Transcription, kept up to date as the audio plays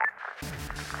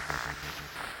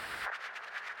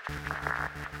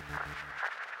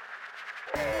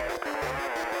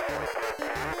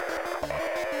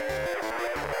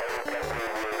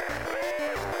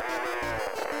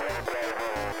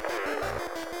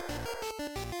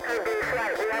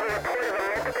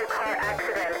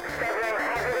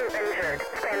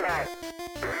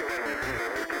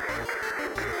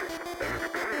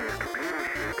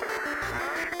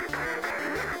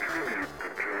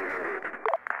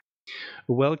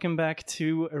Welcome back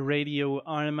to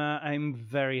RadioArma. I'm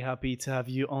very happy to have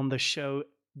you on the show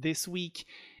this week.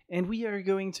 And we are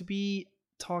going to be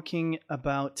talking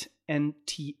about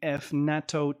NTF,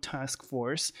 Nato Task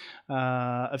Force.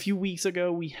 A few weeks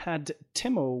ago, we had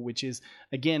Timo, which is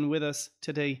again with us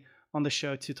today on the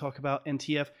show to talk about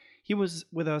NTF. He was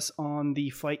with us on the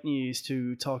Fight News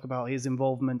to talk about his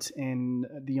involvement and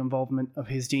the involvement of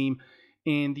his team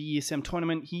in the ESM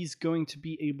tournament. He's going to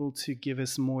be able to give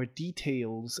us more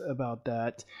details about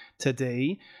that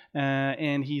today.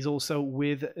 And he's also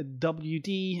with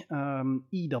WD,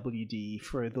 EWD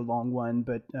for the long one,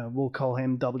 but we'll call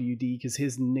him WD because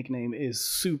his nickname is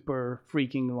super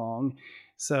freaking long.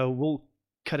 So we'll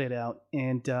cut it out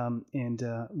and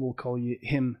we'll call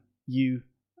him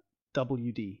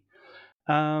UWD.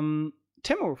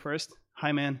 Timo first.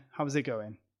 Hi, man. How's it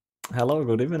going? Hello.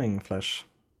 Good evening, Flash.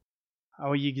 How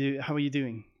are you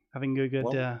doing? Having a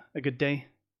good day?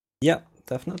 Yeah,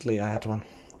 definitely. I had one.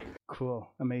 Cool,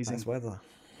 amazing. Nice weather.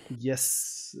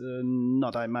 Yes,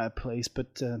 not at my place,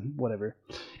 but whatever.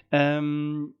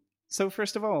 So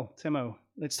first of all, Timo,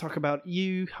 let's talk about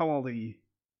you. How old are you?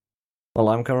 Well,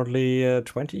 I'm currently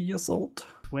 20 years old.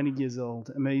 20 years old,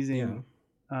 amazing.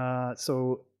 Yeah.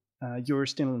 So you're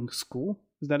still in school?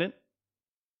 Is that it?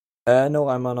 No,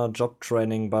 I'm on a job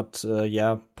training, but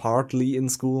partly in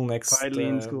school next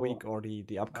week or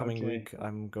the upcoming week.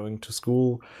 I'm going to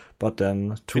school, but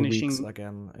then two weeks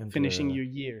again. Finishing your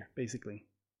year, basically.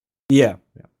 Yeah.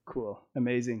 Cool,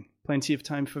 amazing. Plenty of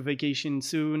time for vacation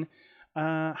soon.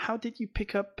 How did you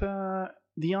pick up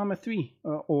the Arma 3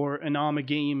 or an Arma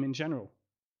game in general?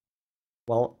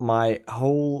 Well, my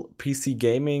whole PC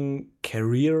gaming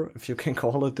career, if you can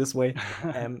call it this way,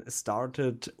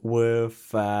 started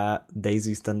with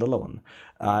DayZ Standalone.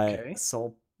 I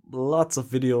saw lots of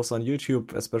videos on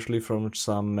YouTube, especially from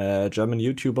some German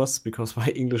YouTubers, because my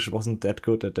English wasn't that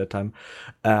good at that time.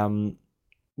 And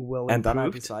then I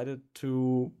decided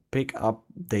to pick up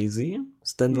DayZ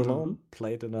Standalone,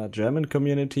 played in a German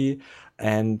community,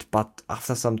 but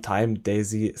after some time,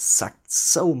 DayZ sucked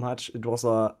so much. It was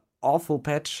a awful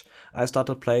patch. I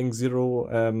started playing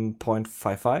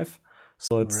 0.55,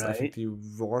 so it's I think the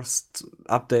worst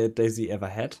update DayZ ever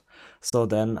had. So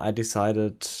then I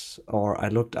decided, or I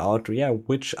looked out,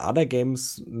 which other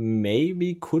games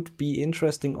maybe could be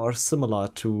interesting or similar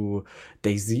to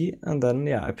DayZ, and then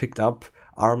I picked up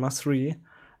Arma 3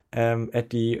 at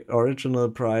the original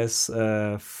price,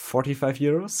 45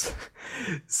 euros,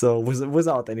 so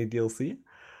without any DLC,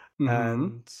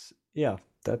 and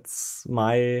that's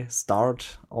my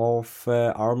start of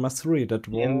Arma 3. That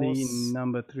was in the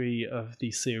number 3 of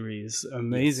the series.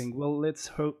 Amazing. Yes. Well, let's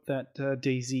hope that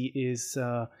DayZ is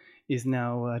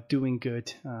now doing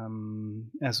good.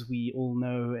 As we all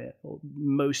know,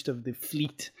 most of the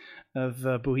fleet of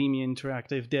Bohemian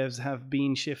Interactive devs have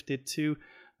been shifted to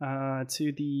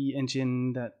the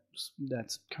engine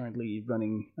that's currently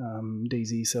running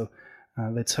DayZ. So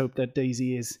let's hope that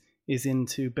DayZ is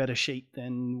into better shape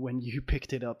than when you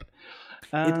picked it up.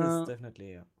 It is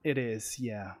definitely, yeah. It is,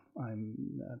 yeah. I'm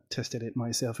tested it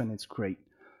myself and it's great.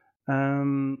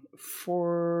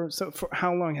 For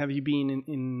how long have you been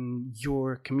in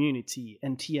your community,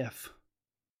 NTF?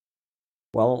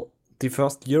 Well, the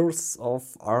first years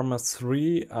of Arma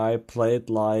 3, I played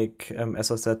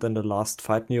as I said in the last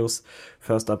Fight News,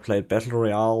 first I played Battle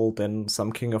Royale, then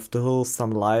some King of the Hills, some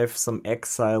Live, some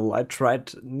Exile. I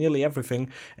tried nearly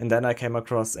everything, and then I came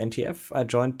across NTF. I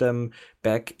joined them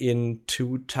back in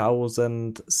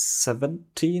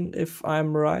 2017, if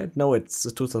I'm right. No, it's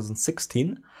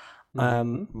 2016.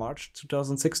 March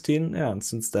 2016, and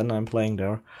since then I'm playing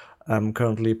there. I'm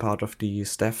currently part of the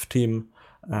staff team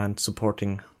and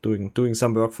supporting, doing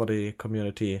some work for the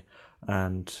community,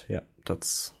 and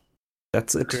that's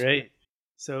it. Great.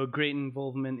 So great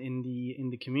involvement in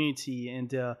the community,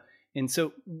 and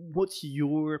so what's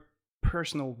your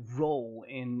personal role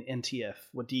in NTF?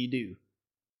 What do you do?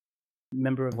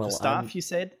 Member of the staff, you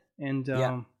said, and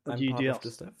what do you do? Of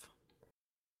the staff.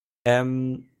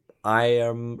 I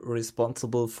am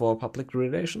responsible for public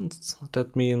relations.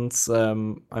 That means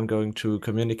I'm going to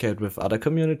communicate with other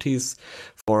communities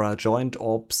for a joint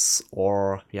ops,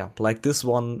 or like this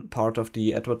one part of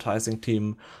the advertising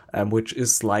team, which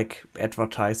is like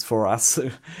advertise for us.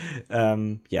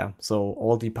 So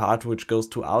all the part which goes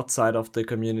to outside of the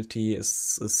community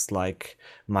is like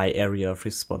my area of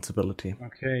responsibility.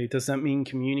 Okay, does that mean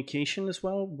communication as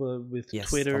well with Yes,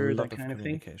 Twitter, that kind of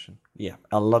thing? Yeah,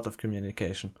 a lot of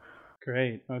communication.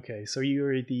 Great. Okay, so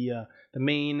you're the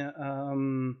main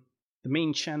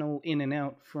channel in and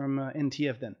out from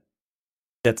NTF then.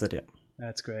 That's it. Yeah.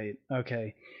 That's great.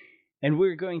 Okay, and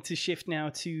we're going to shift now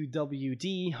to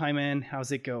WD. Hi, man.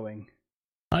 How's it going?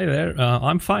 Hi there.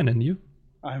 I'm fine, and you?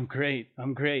 I'm great.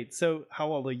 So,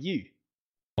 how old are you?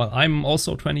 Well, I'm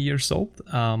also 20 years old.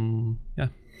 Yeah.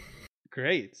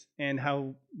 Great. And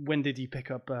when did you pick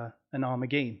up an Arma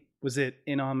game? Was it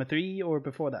in Arma 3 or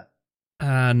before that?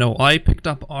 No, I picked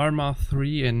up Arma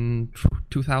 3 in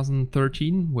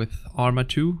 2013 with Arma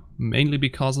 2, mainly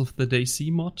because of the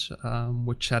DayZ mod,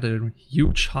 which had a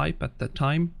huge hype at that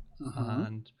time.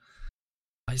 And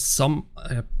I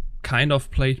kind of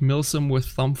played Milsim with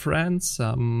some friends,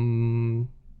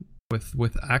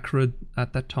 with Acrid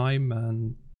at that time,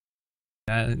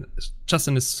 and just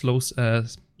in a slow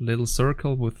little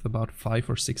circle with about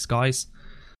 5 or 6 guys.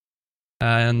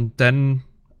 And then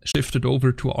shifted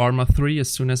over to Arma 3 as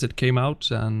soon as it came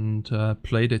out, and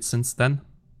played it since then.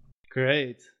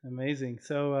 Great, amazing.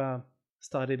 So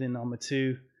started in Arma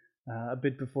 2 a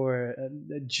bit before,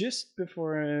 just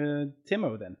before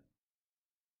Timo then.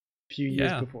 A few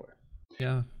years before.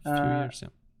 Yeah, a few years, yeah.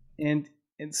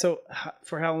 And so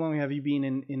for how long have you been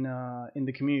in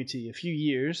the community? A few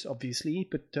years, obviously,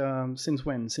 but since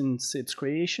when? Since its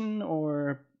creation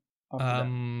or after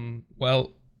that?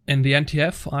 Well, in the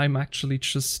NTF, I'm actually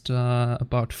just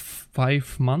about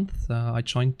 5 months. I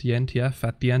joined the NTF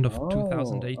at the end of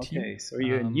 2018. Okay, so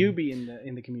you're a newbie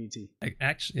in the community.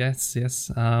 Actually,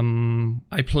 yes.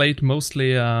 I played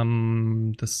mostly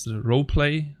this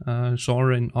roleplay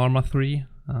genre in Arma 3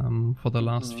 for the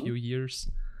last few years,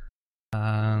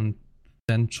 and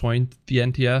then joined the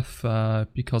NTF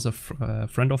because a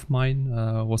friend of mine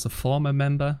was a former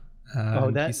member.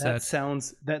 That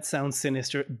sounds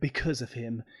sinister. Because of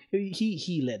him,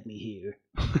 he led me here.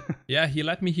 Yeah, he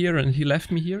led me here, and he left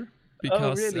me here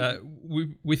because really?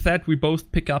 we thought we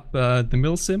both pick up the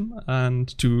Milsim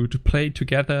and to play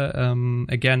together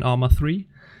again Arma 3.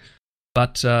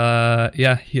 But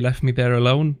he left me there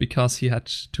alone because he had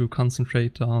to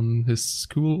concentrate on his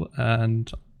school,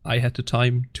 and I had the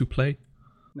time to play.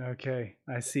 Okay,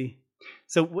 I see.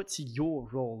 So what's your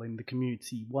role in the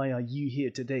community? Why are you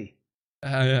here today?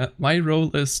 My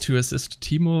role is to assist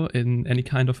Timo in any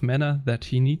kind of manner that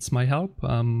he needs my help,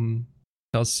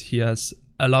 because he has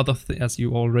a lot of, as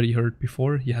you already heard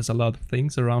before, he has a lot of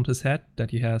things around his head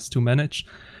that he has to manage,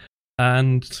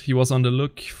 and he was on the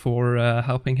look for a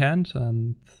helping hand,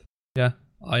 and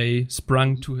I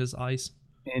sprung to his eyes.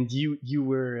 And you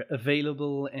were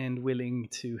available and willing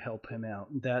to help him out.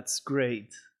 That's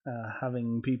great,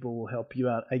 having people help you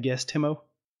out, I guess, Timo?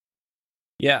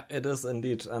 Yeah, it is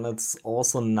indeed. And it's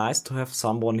also nice to have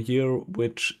someone here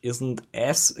which isn't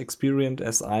as experienced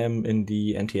as I am in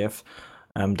the NTF.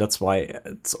 That's why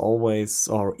it's always,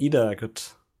 or either a good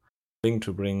thing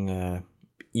to bring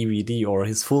EVD, or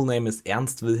his full name is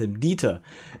Ernst Wilhelm Dieter.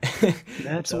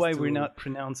 That's why we're not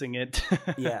pronouncing it.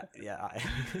 Yeah.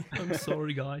 I'm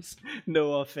sorry, guys.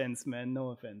 No offense, man. No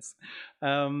offense.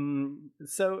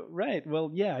 So, right.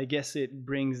 Well, yeah, I guess it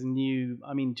brings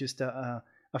just a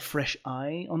fresh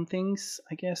eye on things,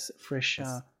 I guess. Fresh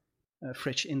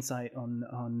insight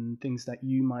on things that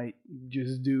you might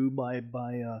just do by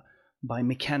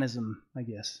mechanism, I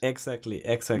guess. Exactly.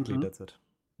 That's it.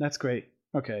 That's great.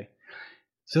 Okay.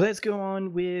 So let's go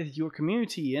on with your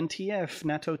community, NTF,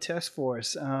 Nato Task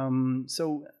Force. How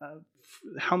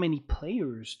many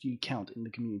players do you count in the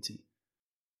community?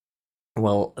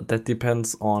 Well, that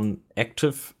depends on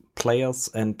active players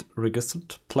and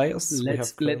registered players.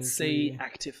 Let's say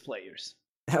active players.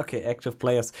 Okay, active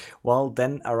players. Well,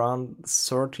 then around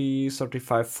 30,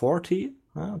 35, 40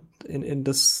 in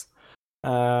this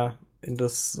around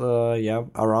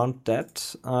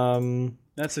that.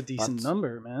 That's a decent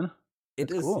number, man. It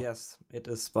is, cool. Yes, it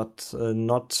is, but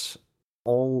not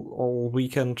all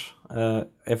weekend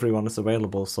everyone is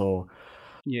available, so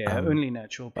only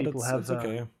natural people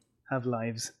okay. Have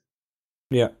lives.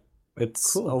 Yeah,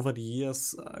 it's cool. Over the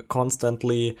years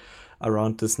constantly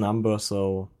around this number,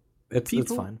 so it's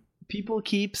fine. people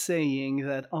keep saying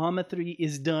that Arma 3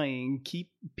 is dying.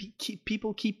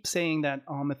 People keep saying that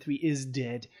Arma 3 is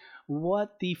dead.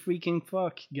 What the freaking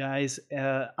fuck, guys?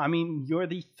 I mean, you're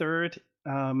the third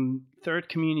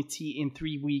community in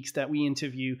 3 weeks that we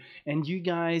interview, and you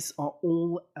guys are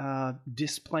all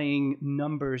displaying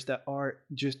numbers that are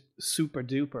just super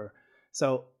duper.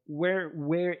 So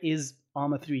where is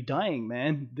Arma 3 dying,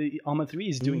 man? The Arma 3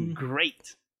 is doing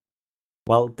great.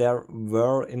 Well, there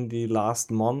were in the last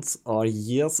months or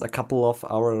years a couple of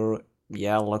our,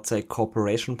 let's say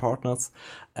cooperation partners,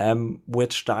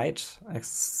 which died.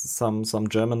 Some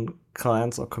German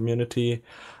clients or community,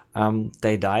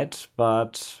 they died.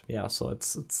 But yeah, so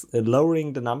it's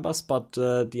lowering the numbers. But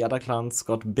the other clans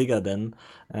got bigger then,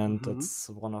 and that's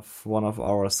one of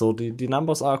ours. So the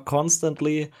numbers are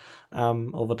constantly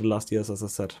over the last years, as I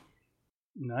said.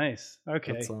 Nice.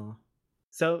 Okay. That's a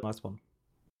so nice one.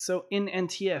 So in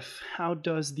NTF, how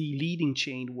does the leading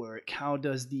chain work? How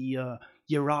does the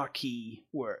hierarchy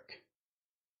work?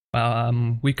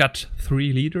 We got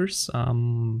 3 leaders,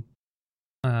 and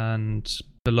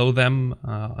below them,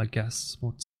 I guess,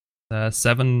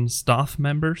 7 staff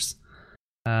members.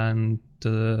 And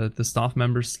the staff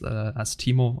members, as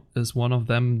Timo is one of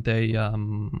them, they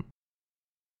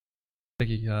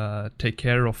take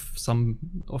care of some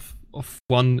of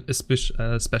one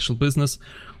special business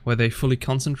where they fully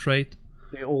concentrate.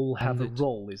 They all have a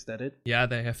role, is that it? Yeah,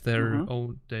 they have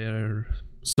their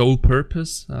sole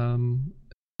purpose, to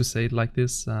say it like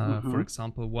this. For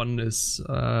example, one is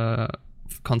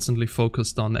constantly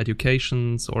focused on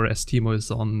educations, or as Timo is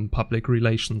on public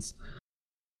relations.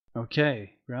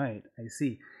 Okay, right, I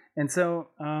see. And so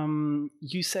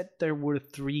you said there were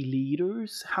 3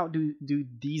 leaders. How do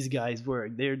these guys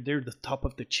work? They're the top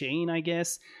of the chain, I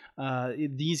guess.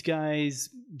 These guys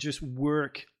just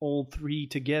work all 3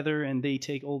 together, and they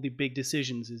take all the big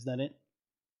decisions. Is that it?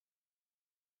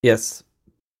 Yes,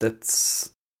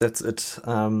 that's it.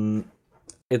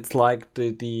 It's like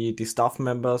the staff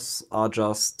members are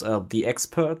just the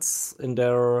experts in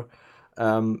their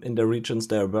regions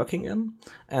they are working in,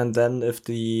 and then if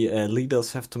the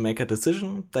leaders have to make a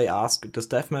decision, they ask the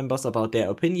staff members about their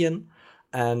opinion,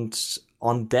 and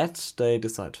on that they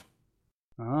decide.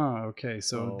 Ah, okay.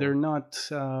 So they're not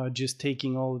just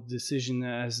taking all the decision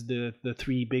as the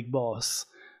 3 big bosses.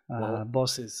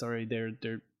 Sorry,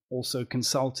 they're also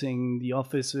consulting the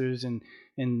officers and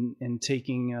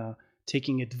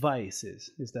taking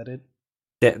advices. Is that it?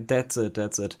 That's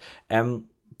it.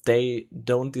 They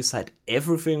don't decide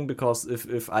everything, because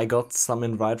if I got some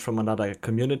invite from another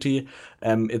community,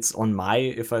 it's on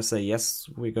if I say yes,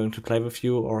 we're going to play with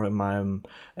you, or am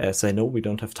I say no, we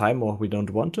don't have time, or we don't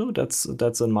want to.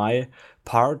 That's on my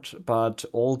part. But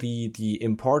all the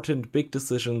important big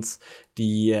decisions,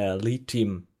 the lead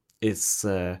team is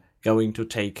going to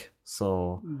take.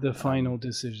 So the final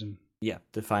decision. Yeah,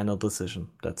 the final decision.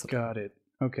 That's it. Got it.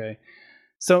 Okay.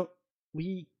 So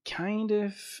we kind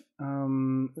of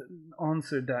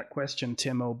answered that question,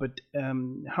 Timo, but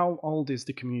how old is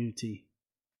the community?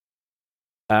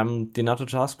 The Nato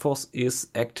task force is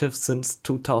active since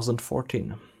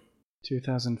 2014.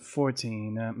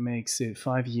 2014, that makes it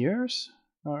 5 years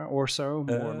or so,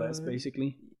 more or less,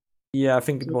 basically. Yeah, I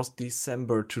think it was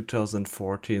December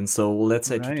 2014, so let's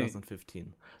say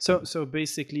 2015. So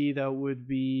basically that would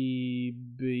be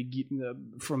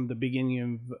from the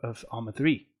beginning of Arma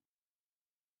 3.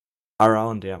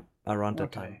 Around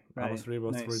that time. Right. Arma 3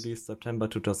 was released September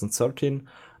 2013,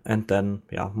 and then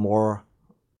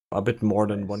a bit more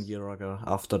than 1 year ago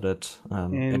after that,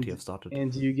 NTF started.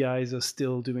 And you guys are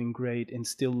still doing great and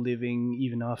still living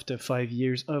even after 5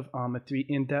 years of Arma 3,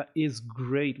 and that is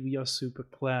great. We are super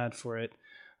glad for it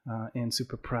and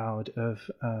super proud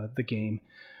of the game.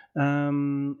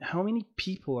 How many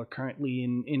people are currently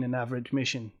in an average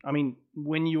mission? I mean,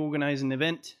 when you organize an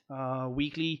event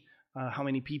weekly, how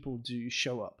many people do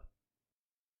show up?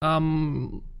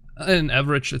 In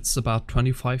average, it's about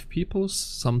 25 people,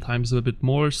 sometimes a bit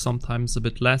more, sometimes a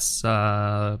bit less.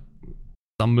 Some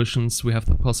missions we have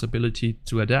the possibility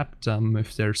to adapt.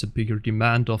 If there's a bigger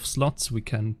demand of slots, we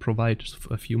can provide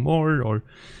a few more, or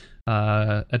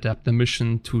adapt the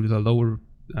mission to the lower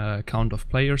count of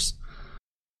players.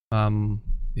 And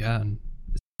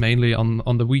mainly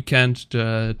on the weekend,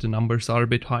 the numbers are a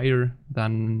bit higher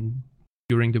than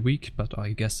during the week, but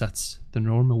I guess that's the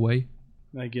normal way.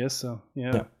 I guess so.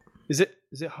 Yeah. Is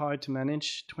it hard to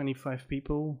manage 25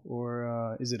 people,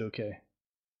 or is it okay?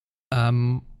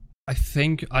 I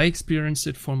think I experienced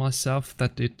it for myself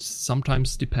that it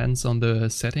sometimes depends on the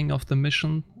setting of the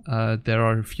mission. There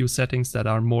are a few settings that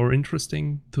are more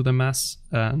interesting to the mass,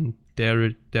 and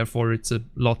therefore it's a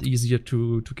lot easier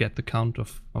to get the count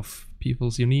of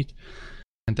peoples you need.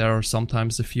 And there are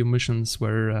sometimes a few missions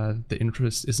where the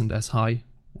interest isn't as high.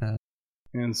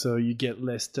 And so you get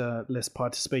less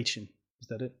participation. Is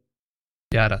that it?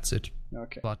 Yeah, that's it.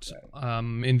 Okay. But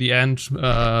in the end,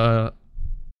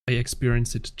 I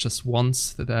experienced it just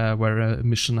once where a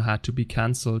mission had to be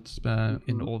cancelled.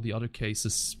 In all the other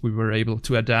cases, we were able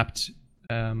to adapt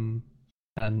and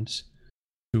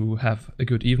to have a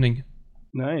good evening.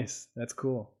 Nice. That's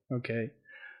cool. Okay.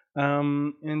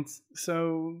 And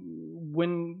so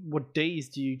what days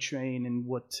do you train, and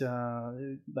what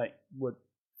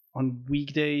on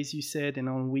weekdays you said, and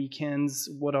on weekends,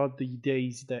 what are the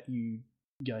days that you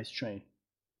guys train?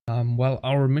 Well,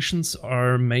 our missions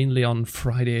are mainly on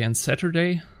Friday and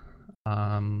Saturday.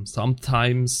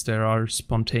 Sometimes there are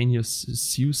spontaneous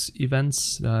Zeus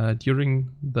events during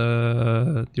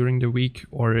the week,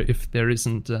 or if there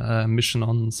isn't a mission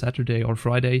on Saturday or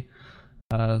Friday,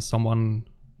 someone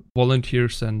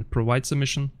volunteers and provides a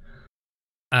mission.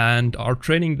 And our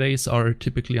training days are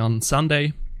typically on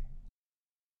Sunday.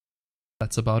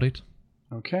 That's about it.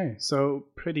 Okay, so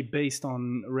pretty based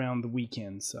on around the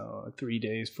weekend, so 3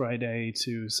 days, Friday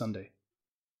to Sunday.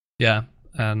 Yeah,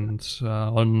 and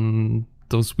on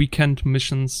those weekend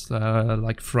missions,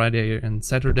 like Friday and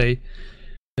Saturday,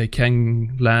 they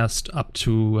can last up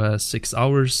to 6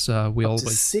 hours. We Up always to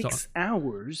 6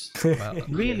 hours? Well,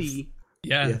 Really?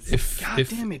 yeah. Yes. God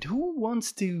damn it! Who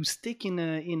wants to stick in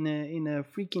a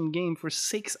freaking game for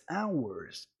 6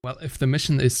 hours? Well, if the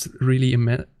mission is really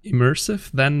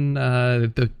immersive, then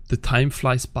the time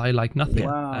flies by like nothing.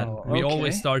 Wow, And we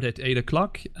always start at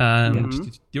 8:00,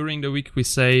 and during the week we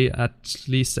say at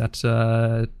least at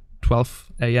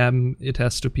 12 a.m. it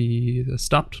has to be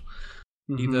stopped.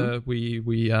 Either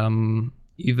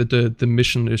either the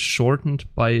mission is shortened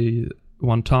by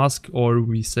one task, or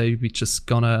we say we just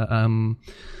gonna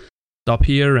stop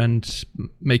here and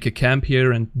make a camp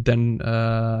here, and then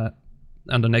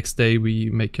and the next day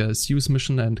we make a Zeus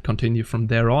mission and continue from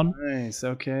there on. Nice,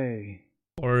 okay.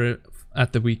 Or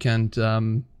at the weekend,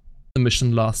 the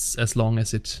mission lasts as long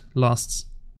as it lasts.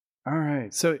 All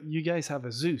right, so you guys have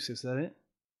a Zeus, is that it?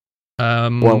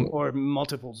 Or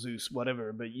multiple Zeus,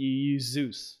 whatever, but you use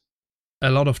Zeus. A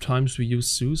lot of times we use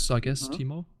Zeus, I guess,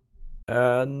 Timo.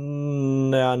 No,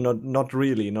 not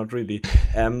really. The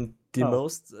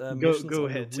most missions go on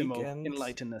ahead, the Timo. weekend,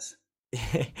 Enlighten us.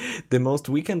 the most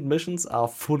weekend missions are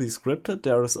fully scripted.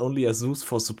 There is only a Zeus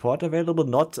for support available,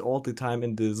 not all the time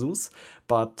in the Zeus,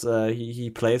 but he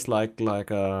plays like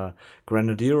a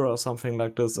grenadier or something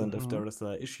like this, and if there is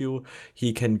an issue,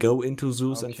 he can go into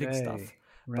Zeus and fix stuff.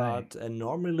 Right. But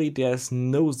normally there's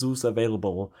no Zeus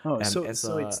available. So it's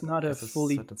not a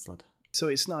fully slot. So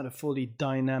it's not a fully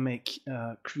dynamic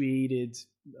created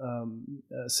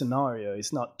scenario.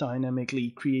 It's not dynamically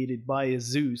created by a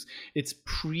Zeus. It's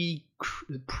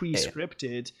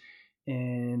pre-scripted,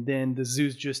 and then the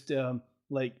Zeus just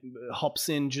hops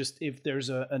in just if there's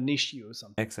an issue or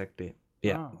something. Exactly.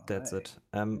 Yeah, that's right.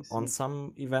 it. On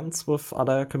some events with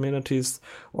other communities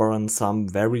or on some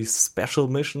very special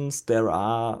missions, there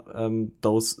are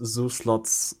those Zeus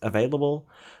slots available,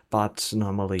 but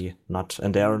normally not,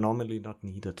 and they are normally not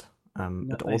needed.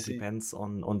 It all depends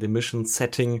on the mission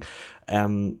setting.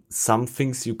 Some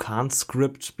things you can't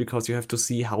script because you have to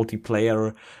see how the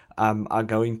player are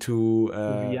going to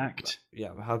react.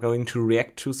 Yeah, how going to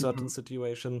react to certain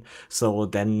situation. So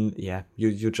then, yeah,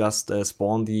 you just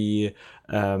spawn the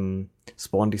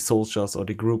soldiers or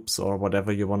the groups or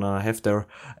whatever you wanna have there,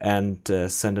 and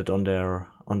send it on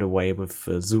the way with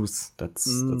Zeus. That's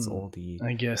all the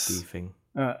thing.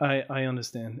 I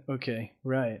understand. Okay,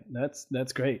 right.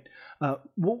 That's great.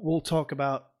 We'll talk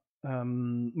about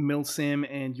Milsim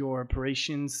and your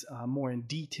operations more in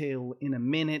detail in a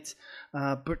minute.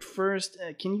 But first,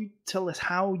 can you tell us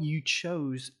how you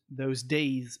chose those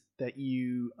days that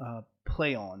you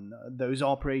play on, those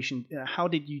operations? How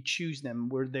did you choose them?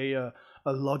 Were they a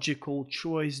logical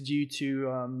choice due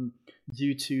to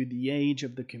the age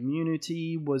of the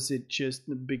community? Was it just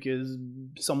because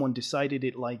someone decided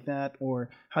it like that, or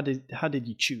how did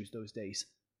you choose those days?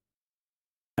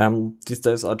 These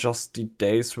days are just the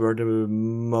days where the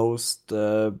most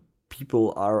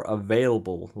people are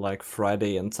available, like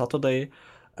Friday and Saturday,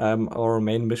 our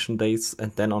main mission days,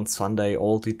 and then on Sunday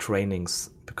all the trainings,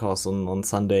 because on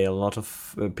Sunday a lot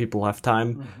of people have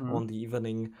time on the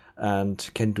evening and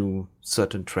can do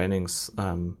certain trainings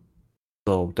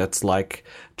So that's like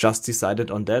just decided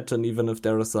on that, and even if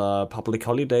there is a public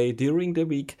holiday during the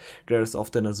week, there's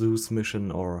often a Zeus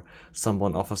mission or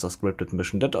someone offers a scripted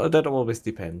mission. That always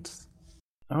depends.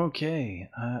 Okay,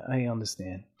 I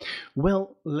understand.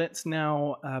 Well, let's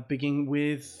now begin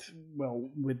with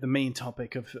the main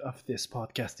topic of this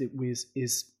podcast.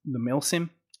 Is the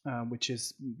milsim, which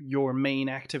is your main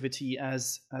activity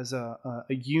as a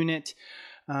unit.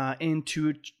 And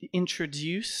to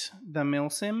introduce the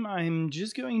milsim, I'm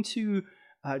just going to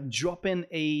drop in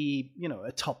a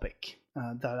topic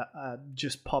that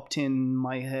just popped in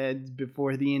my head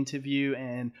before the interview,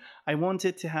 and I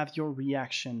wanted to have your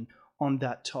reaction on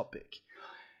that topic.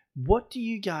 What do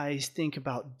you guys think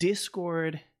about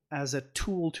Discord as a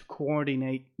tool to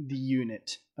coordinate the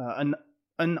unit, an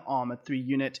Arma 3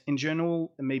 unit in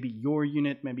general, maybe your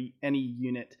unit, maybe any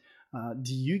unit?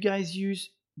 Do you guys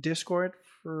use Discord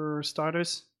for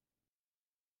starters?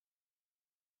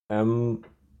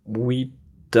 We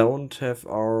don't have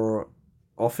our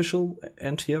official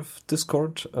NTF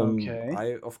Discord. Okay.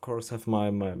 I of course have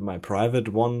my private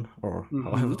one, or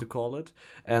however to call it,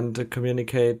 and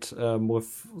communicate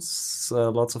with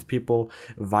lots of people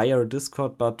via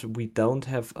Discord, but we don't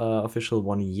have an official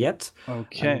one yet.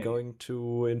 Okay. I'm going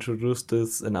to introduce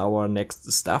this in our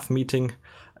next staff meeting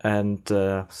and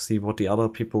see what the other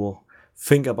people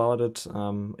think about it,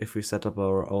 if we set up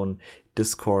our own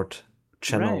Discord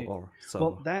channel, right. or so.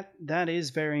 Well, that is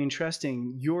very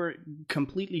interesting. You're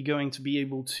completely going to be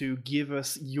able to give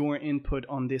us your input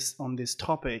on this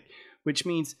topic, which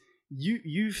means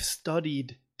you've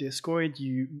studied Discord.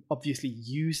 You obviously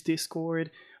use Discord.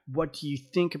 What do you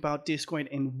think about Discord,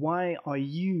 and why are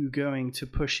you going to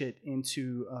push it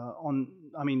into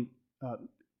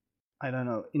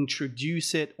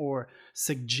introduce it or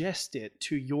suggest it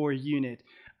to your unit?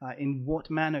 In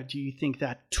what manner do you think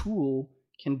that tool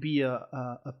can be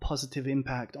a positive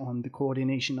impact on the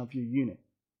coordination of your unit?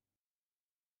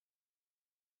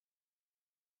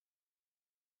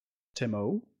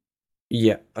 Timo?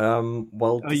 Yeah.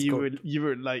 Well, you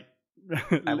were like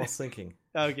I was thinking.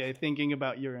 Okay, thinking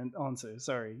about your answer.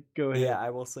 Sorry, go ahead. Yeah,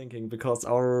 I was thinking because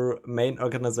our main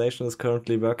organization is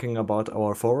currently working about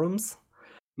our forums.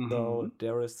 So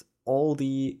there is all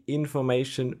the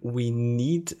information we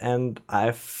need, and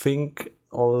I think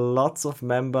lots of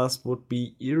members would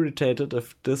be irritated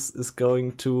if this is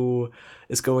going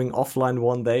offline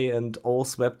one day and all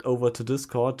swept over to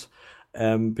Discord,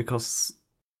 because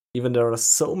even there are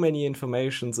so many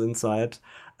informations inside.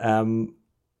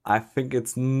 I think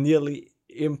it's nearly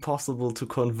impossible to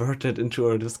convert it into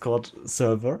a Discord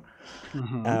server.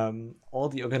 All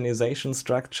the organization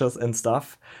structures and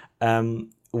stuff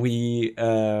we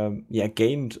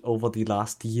gained over the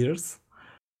last years.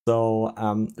 So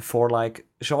for like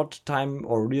short time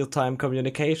or real time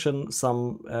communication,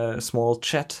 some small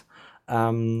chat,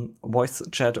 voice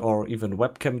chat, or even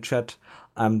webcam chat,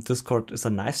 Discord is a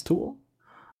nice tool.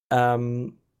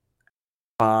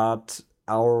 But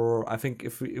I think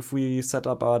if we set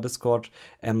up our Discord,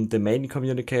 the main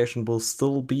communication will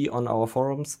still be on our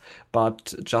forums,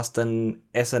 but just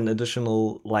as an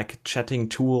additional like chatting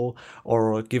tool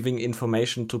or giving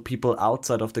information to people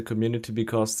outside of the community.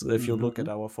 Because if you look at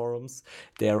our forums,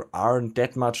 there aren't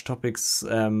that much topics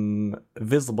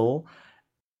visible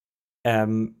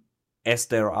as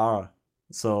there are.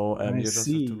 So you just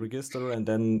have to register and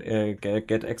then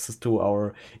get access to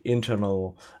our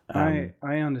internal. I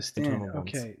understand.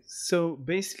 Okay, so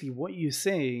basically, what you're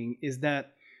saying is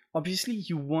that obviously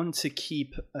you want to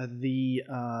keep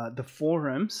the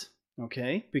forums,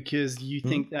 okay, because you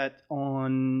think that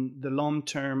on the long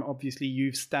term, obviously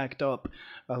you've stacked up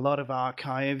a lot of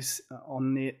archives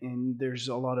on it, and there's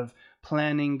a lot of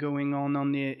planning going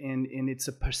on it, and it's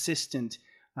a persistent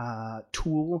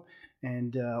tool.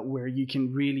 And where you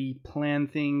can really plan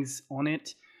things on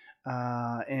it,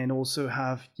 and also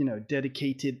have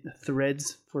dedicated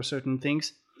threads for certain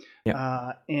things.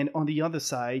 And on the other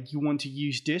side, you want to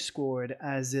use Discord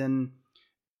as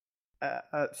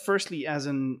firstly as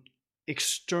an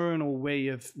external way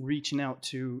of reaching out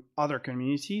to other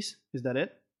communities. Is that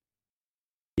it?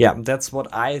 Yeah, that's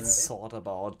what I thought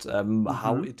about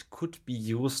how it could be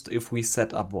used if we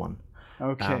set up one.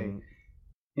 Okay.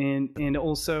 And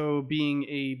also being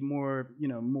a more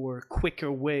quicker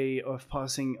way of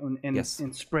passing on and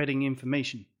spreading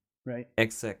information, right?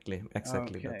 Exactly. Okay, that's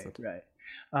it. Right.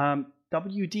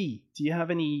 WD, do you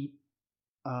have any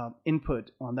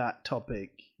input on that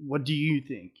topic? What do you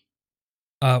think?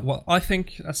 Well, I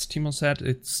think, as Timo said,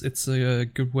 it's a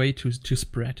good way to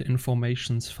spread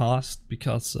informations fast,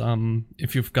 because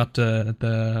if you've got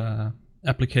the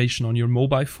application on your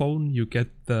mobile phone, you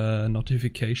get the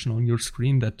notification on your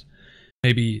screen that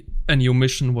maybe a new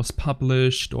mission was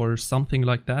published or something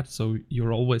like that. So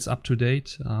you're always up to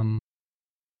date.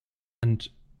 And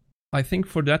I think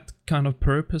for that kind of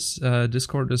purpose,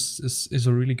 Discord is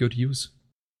a really good use.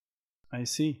 I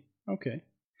see. Okay.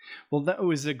 Well, that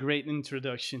was a great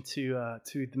introduction to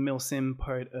the milsim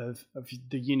part of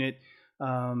the unit.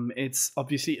 It's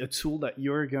obviously a tool that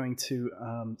you're going to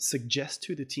suggest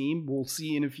to the team. We'll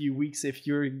see in a few weeks if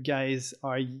you guys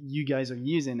are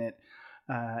using it,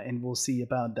 and we'll see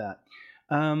about that.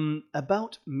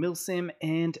 About milsim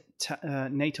and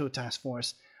NATO task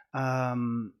force.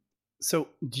 So,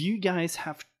 do you guys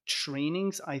have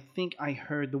trainings? I think I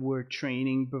heard the word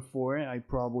training before. I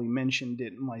probably mentioned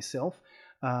it myself.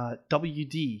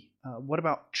 WD. What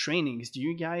about trainings? Do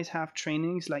you guys have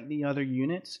trainings like the other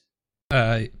units?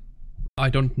 I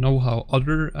don't know how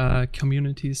other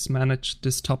communities manage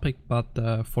this topic, but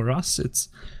for us, it's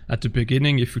at the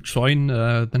beginning. If you join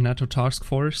the NATO task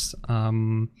force,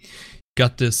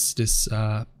 got this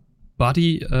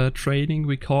buddy training,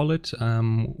 we call it,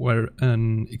 where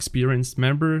an experienced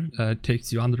member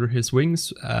takes you under his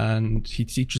wings and he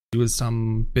teaches you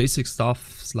some basic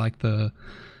stuff like the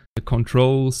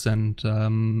controls and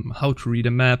how to read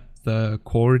a map, the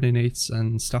coordinates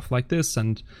and stuff like this,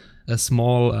 and a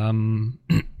small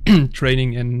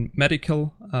training in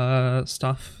medical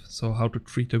stuff, so how to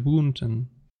treat a wound and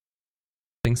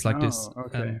things like this.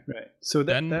 Okay, right. So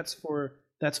that's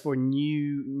for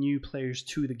new players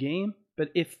to the game. But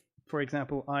if, for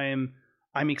example, I'm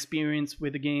experienced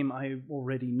with the game, I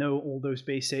already know all those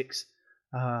basics.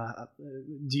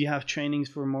 Do you have trainings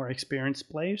for more experienced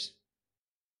players?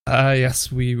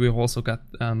 Yes, we also got.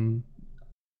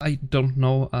 I don't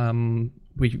know.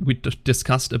 We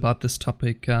discussed about this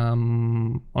topic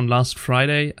on last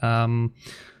Friday.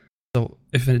 So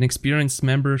if an experienced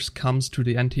member comes to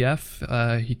the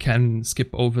NTF, he can skip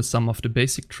over some of the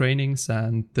basic trainings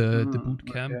and the boot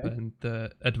camp and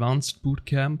the advanced boot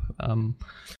camp.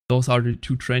 Those are the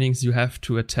two trainings you have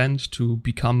to attend to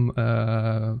become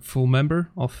a full member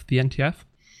of the NTF.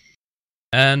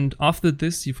 And after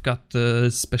this, you've got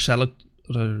the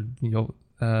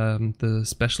the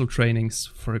special trainings,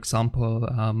 for example,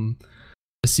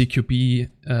 a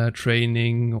CQB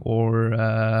training, or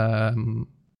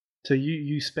so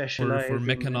you specialize for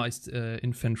mechanized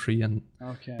infantry, and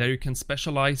there you can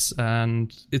specialize,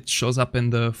 and it shows up in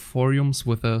the forums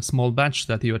with a small badge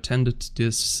that you attended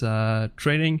this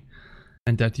training,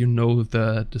 and that you know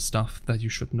the stuff that you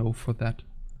should know for that.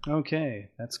 Okay,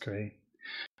 that's great.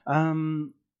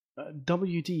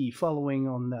 WD, following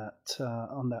on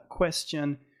that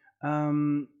question,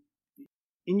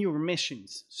 in your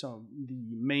missions, so the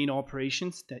main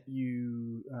operations that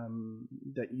you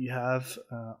have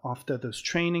after those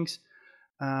trainings,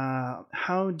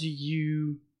 how do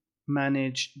you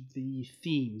manage the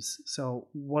themes? So,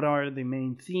 what are the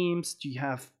main themes? Do you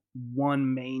have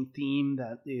one main theme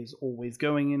that is always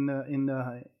going in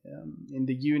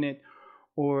the unit,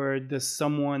 or does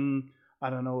someone, I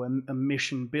don't know, a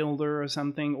mission builder or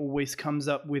something always comes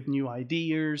up with new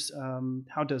ideas?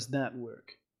 How does that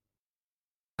work?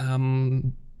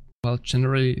 Well,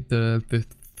 generally the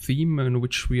theme in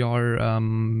which we are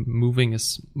moving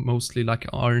is mostly, like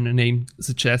our name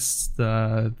suggests,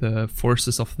 the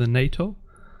forces of the NATO,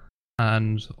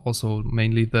 and also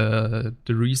mainly the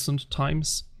recent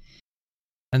times.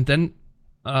 And then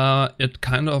it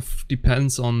kind of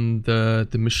depends on the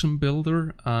mission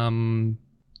builder.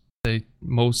 They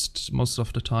most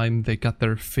of the time they got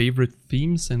their favorite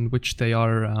themes in which they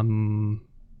are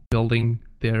building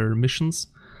their missions,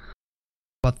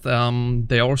 but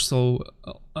they also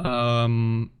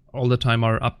all the time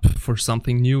are up for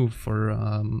something new. For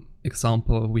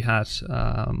example, we had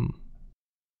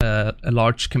a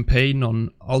large campaign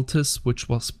on Altis, which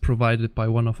was provided by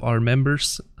one of our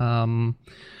members,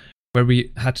 where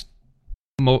we had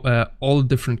all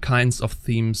different kinds of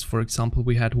themes. For example,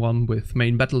 we had one with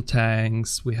main battle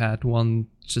tanks, we had one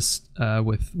just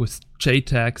with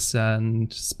JTACs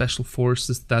and special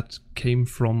forces that came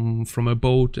from a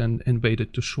boat and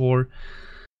invaded the shore.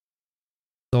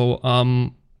 So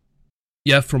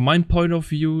from my point of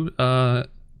view,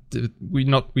 we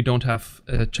don't have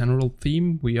a general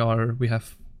theme. We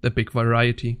have a big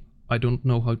variety. I don't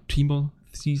know how Timo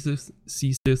sees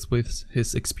this with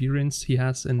his experience he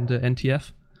has in the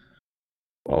NTF.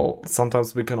 Well,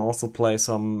 sometimes we can also play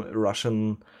some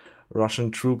Russian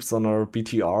troops on our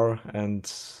BTR and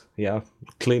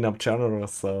clean up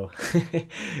generals. So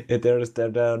there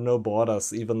are no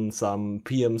borders. Even some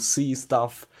PMC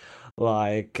stuff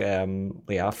like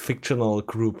fictional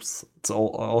groups. It's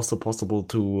also possible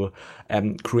to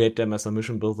create them as a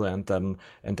mission builder and then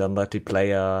let the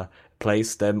player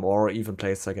place them or even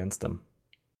place against them.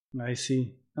 I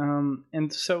see.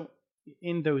 And so,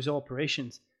 in those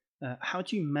operations, how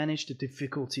do you manage the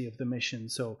difficulty of the mission?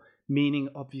 So, meaning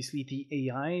obviously the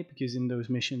AI, because in those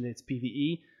missions it's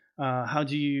PVE. How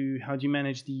do you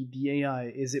manage the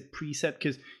AI? Is it preset?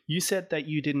 Because you said that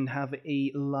you didn't have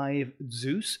a live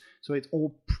Zeus, so it's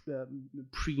all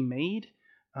pre-made.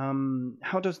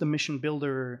 How does the mission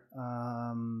builder,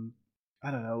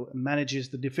 I don't know, manages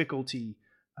the difficulty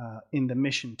in the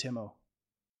mission, Timo?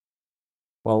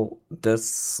 Well,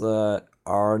 there's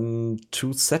are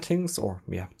two settings,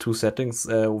 two settings.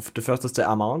 The first is the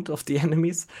amount of the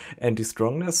enemies and the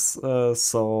strongness.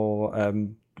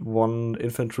 One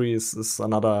infantry is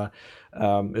another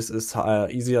is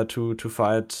easier to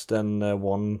fight than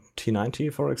one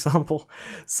T90, for example.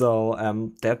 So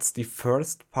that's the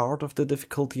first part of the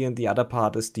difficulty, and the other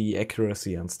part is the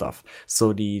accuracy and stuff.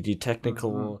 So the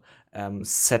technical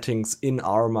settings in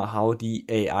Arma, how the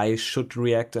AI should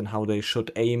react and how they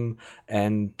should aim,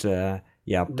 and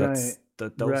that's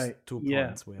those 2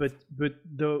 points. But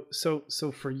though,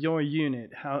 so for your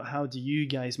unit, how do you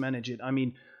guys manage it? I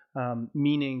mean,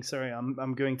 meaning, sorry,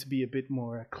 I'm going to be a bit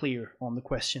more clear on the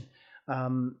question.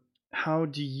 How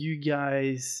do you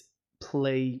guys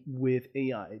play with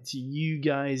AI? Do you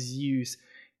guys use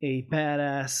a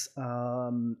badass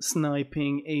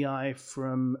sniping AI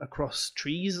from across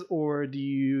trees, or do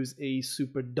you use a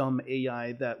super dumb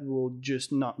AI that will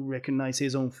just not recognize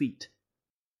his own feet?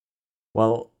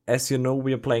 Well, as you know,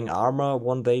 we are playing Arma.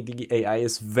 One day the AI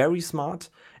is very smart,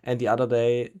 and the other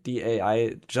day the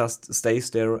AI just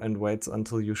stays there and waits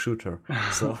until you shoot her.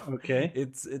 So okay,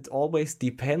 it always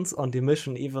depends on the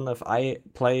mission. Even if I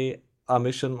play a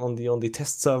mission on the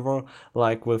test server,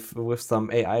 like with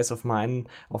some AIs of mine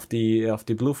of the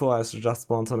Blue Four, I just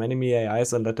spawn some enemy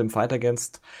AIs and let them fight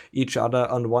against each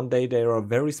other. On one day they are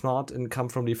very smart and come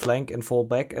from the flank and fall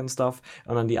back and stuff,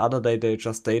 and on the other day they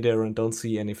just stay there and don't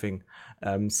see anything.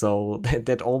 So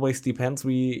that always depends.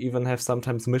 We even have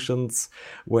sometimes missions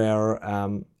where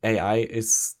AI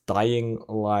is dying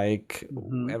like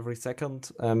every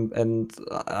second, and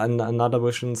another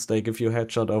missions they give you a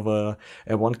headshot over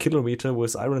 1 kilometer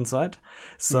with iron sight.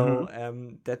 So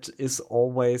that is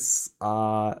always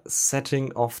a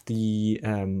setting of the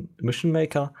mission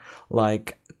maker,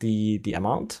 like the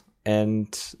amount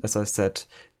and, as I said,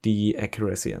 the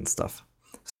accuracy and stuff.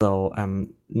 So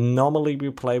normally we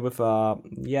play with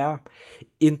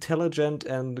intelligent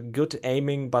and good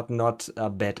aiming, but not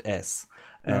a badass.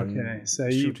 Okay, so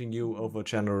shooting you over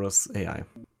generous AI.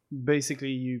 Basically,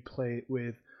 you play it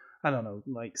with, I don't know,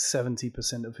 like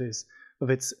 70% of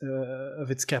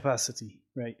its capacity,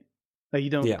 right? Like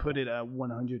you don't put it at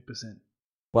 100%.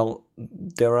 Well,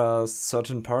 there are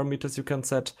certain parameters you can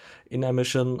set in a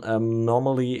mission.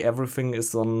 Normally, everything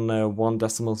is on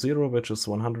 1.0, which is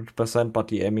 100%, but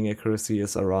the aiming accuracy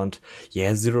is around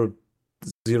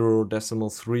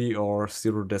 0.3 or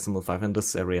 0.5 in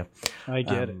this area. I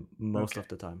get it. Most of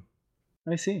the time.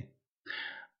 I see.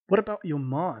 What about your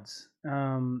mods?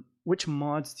 Which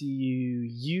mods do you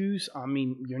use? I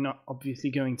mean, you're not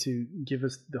obviously going to give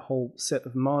us the whole set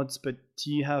of mods, but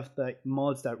do you have like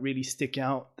mods that really stick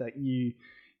out that you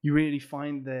really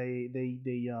find they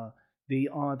are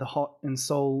the heart and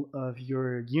soul of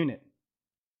your unit?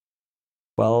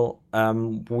 Well,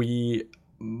 we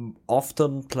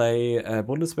often play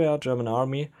Bundeswehr, German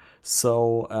Army,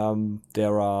 so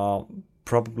there are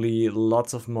probably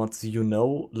lots of mods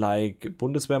like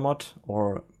Bundeswehr mod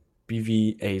or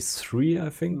BVA3, I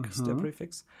think, is the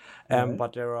prefix. Right.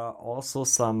 But there are also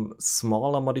some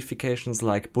smaller modifications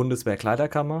like Bundeswehr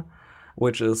Kleiderkammer,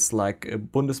 which is like a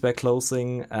Bundeswehr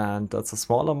clothing, and that's a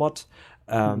smaller mod.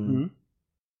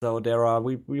 So there are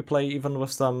we play even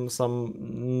with some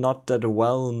not that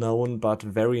well known but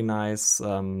very nice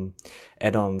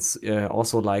add-ons.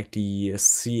 Also like the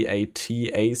CAT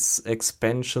Ace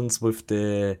expansions with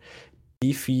the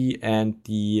Beefy and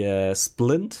the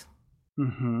Splint.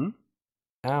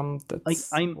 I'm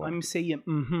saying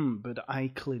but I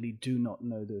clearly do not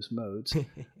know those modes.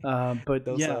 But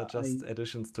those are just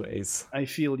additions to Ace. I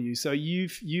feel you. So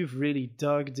you've really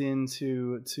dug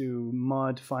into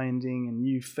mod finding, and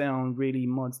you found really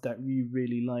mods that you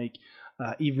really like,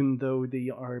 even though they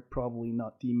are probably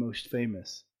not the most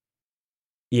famous.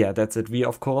 Yeah, that's it. We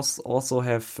of course also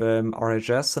have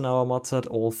RHS in our mod set,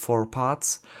 all 4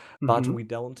 parts. But we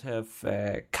don't have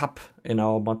Cup in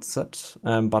our mod set.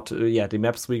 But the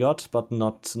maps we got, but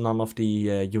none of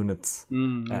the units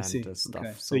I see. stuff.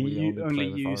 Okay. So you only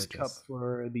use Cup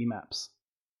for the maps.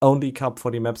 only Cup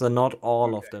for the maps, and not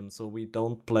all of them. So we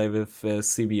don't play with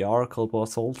CBR. Cold War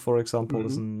Assault, for example,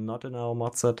 is not in our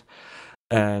mod set.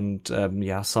 And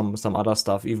some other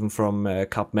stuff, even from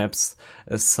Cup maps.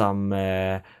 Some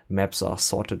maps are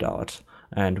sorted out,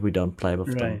 and we don't play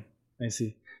with them. Right, I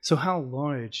see. So how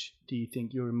large do you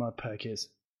think your mod pack is?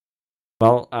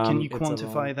 Well, can you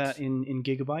quantify that in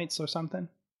gigabytes or something?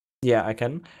 Yeah, I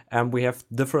can. We have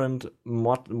different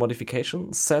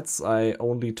modification sets. I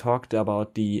only talked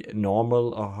about the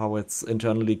normal, or how it's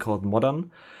internally called, modern.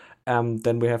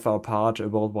 Then we have our part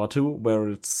World War II, where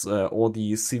it's all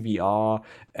the CVR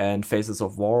and Faces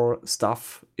of War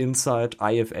stuff inside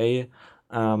IFA.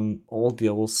 All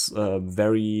those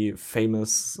very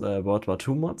famous World War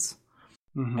II mods.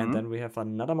 And then we have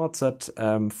another mod set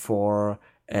for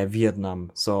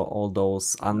Vietnam. So all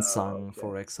those unsung,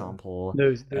 for example.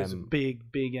 Those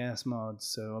big ass mods.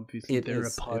 So obviously they're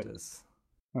a part. It is.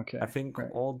 Okay. I think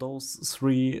all those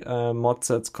three mod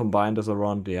sets combined is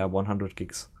around 100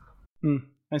 gigs.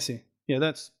 I see. Yeah,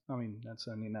 that's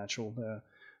only natural.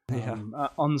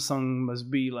 Unsung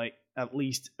must be like at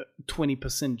least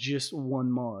 20% just one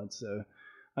mod. So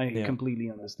I completely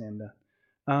understand that.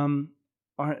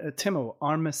 Timo,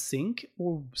 Arma Sync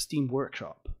or Steam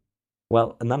Workshop?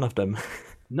 Well, none of them.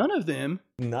 None of them?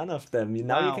 None of them.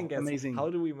 Now you can guess. Amazing. How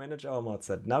do we manage our mod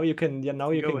set? Now you can. Yeah,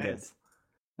 now you Go can ahead. guess.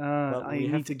 I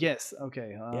need to guess.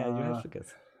 Okay. Yeah, you have to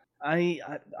guess.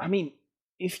 I mean,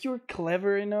 if you're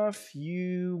clever enough,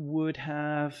 you would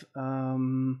have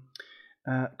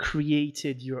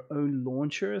created your own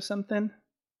launcher or something.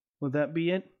 Would that be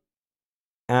it?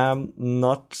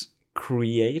 Not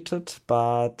created,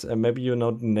 but maybe you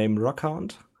know the name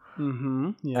Rockhound.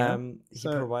 Yeah. He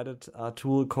provided a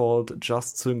tool called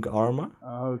Just Sync Arma.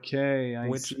 Okay,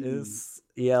 which is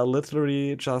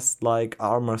literally just like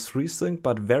Arma 3 Sync,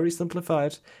 but very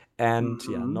simplified, and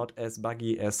not as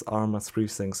buggy as Arma 3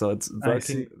 Sync. So it's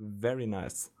working very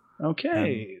nice.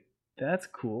 Okay, that's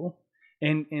cool.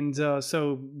 And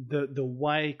so the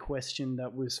why question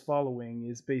that was following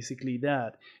is basically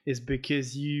that is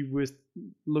because you was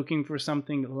looking for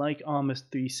something like Arma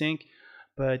 3 Sync,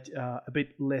 but a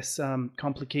bit less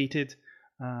complicated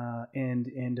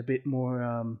and a bit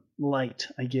more light,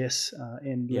 I guess,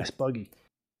 and less buggy.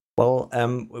 Well,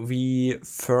 we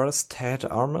first had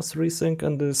Arma 3 Sync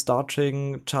in the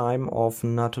starting time of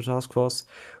Nato Task Force.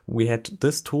 We had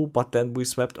this tool, but then we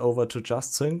swapped over to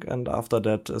Just Sync, and after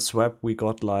that swap, we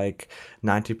got like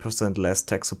 90% less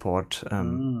tech support.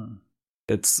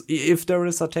 It's if there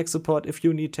is a tech support, if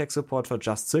you need tech support for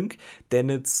Just Sync, then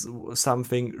it's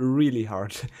something really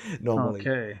hard normally.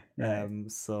 Okay. Yeah.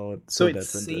 So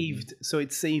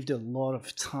it saved a lot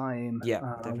of time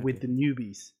with the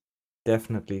newbies.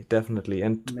 Definitely.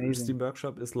 And amazing. Steam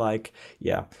Workshop is like,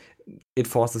 it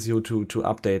forces you to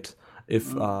update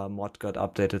if mod got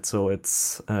updated, so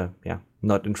it's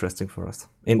not interesting for us.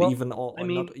 And not even all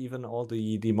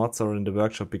the mods are in the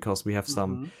workshop, because we have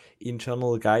some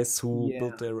internal guys who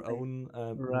build their own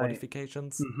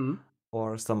modifications,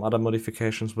 or some other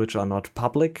modifications which are not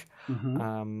public,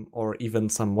 or even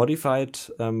some modified.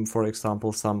 For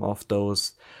example, some of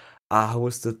those. How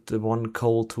is the one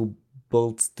called who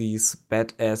built these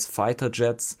badass fighter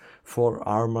jets for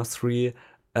Arma 3?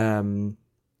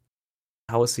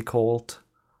 How is he called?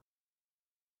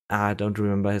 I don't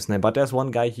remember his name, but there's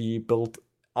one guy, he built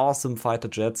awesome fighter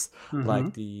jets,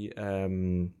 like the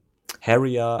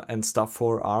Harrier and stuff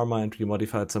for Arma, and we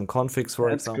modified some configs, for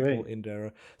example, in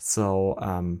there. So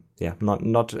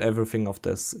not everything of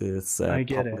this is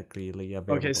publicly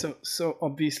available. Okay, so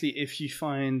obviously, if you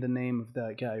find the name of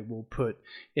that guy, we'll put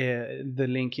the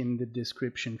link in the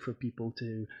description for people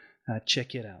to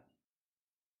check it out.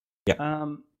 Yeah.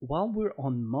 While we're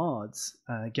on mods,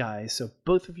 guys, so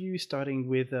both of you starting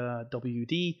with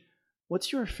WD,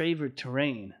 what's your favorite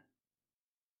terrain?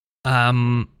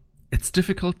 It's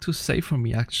difficult to say for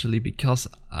me, actually, because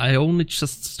I only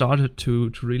just started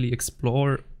to really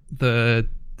explore the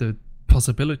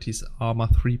possibilities Arma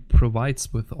 3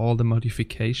 provides with all the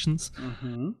modifications.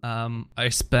 I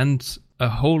spent a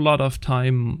whole lot of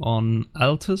time on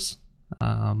Altus,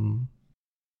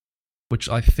 which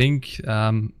I think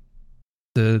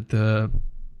the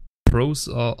pros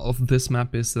of this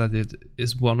map is that it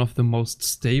is one of the most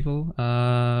stable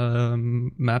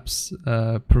maps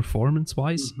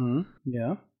performance-wise.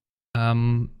 Yeah.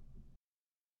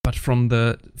 But from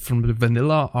the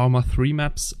vanilla Arma 3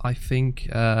 maps, I think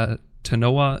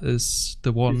Tanoa is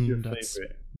the one that's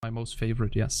my most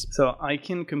favorite. Yes. So I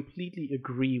can completely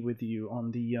agree with you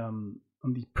on the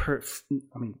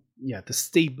the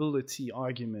stability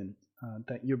argument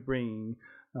that you're bringing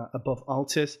above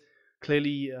Altus.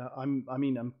 clearly,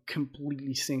 I'm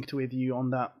completely synced with you on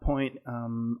that point.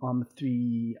 Arma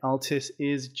 3 Altis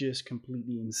is just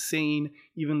completely insane.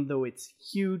 Even though it's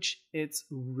huge, it's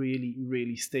really,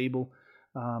 really stable.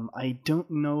 I don't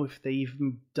know if they've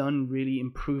done really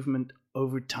improvement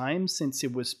over time since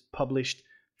it was published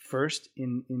first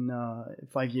in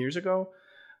 5 years ago.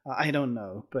 I don't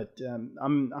know, but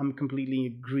I'm completely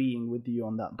agreeing with you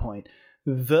on that point.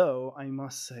 Though I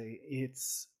must say,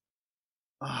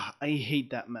 I hate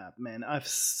that map, man.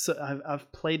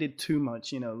 I've played it too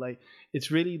much. Like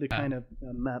it's really the kind of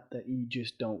map that you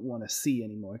just don't want to see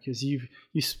anymore because you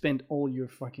spent all your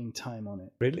fucking time on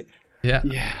it. Really? Yeah.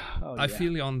 Yeah. I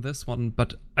feel you on this one,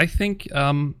 but I think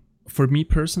for me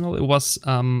personal, it was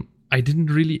I didn't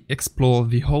really explore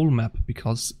the whole map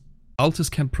because Altis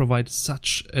can provide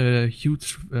such a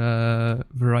huge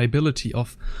variability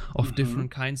of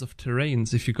different kinds of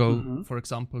terrains. If you go, for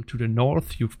example, to the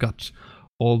north, you've got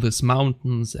all these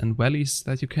mountains and valleys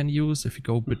that you can use. If you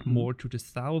go a bit more to the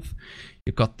south,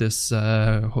 you've got this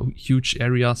huge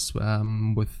areas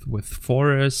with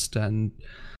forest and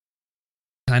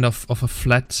kind of a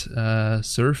flat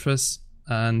surface.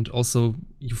 And also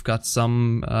you've got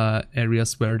some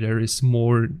areas where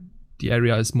the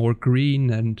area is more green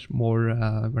and more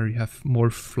where you have more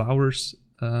flowers.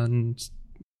 And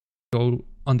go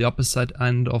on the opposite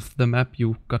end of the map,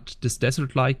 you've got this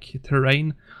desert-like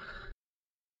terrain.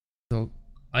 So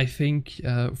I think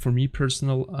for me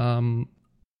personal,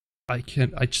 I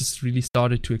just really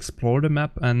started to explore the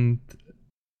map and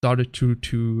started to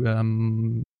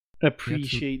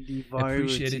appreciate the variety.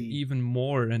 Appreciate it even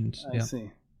more. And I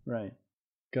see. Right.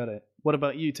 Got it. What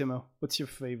about you, Timo? What's your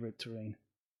favorite terrain?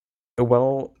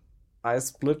 Well, I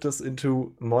split this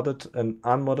into modded and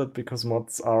unmodded because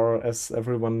mods are, as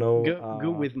everyone knows...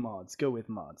 Go with mods. Go with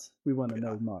mods. We want to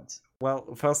know mods.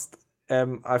 Well, first,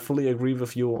 I fully agree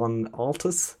with you on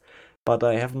Altis, but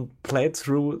I haven't played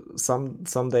through.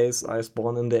 Some days I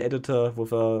spawn in the editor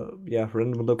with a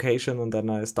random location, and then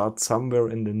I start somewhere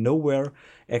in the nowhere,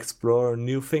 explore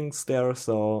new things there.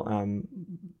 So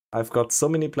I've got so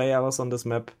many play hours on this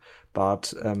map,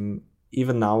 but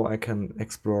even now I can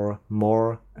explore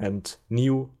more and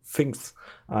new things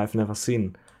I've never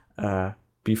seen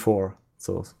before.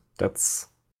 So that's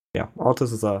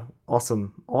Altis is a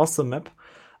awesome map.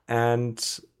 And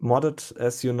modded,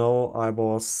 as you know, I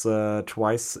was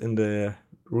twice in the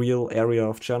real area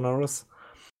of Generous.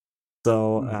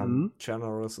 So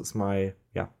Generous is my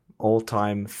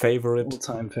all-time favorite.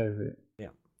 Yeah,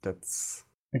 that's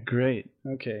great.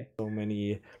 Okay. So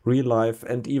many real life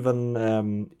and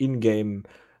even in-game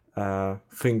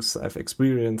things I've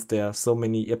experienced there. So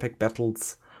many epic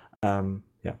battles.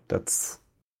 That's...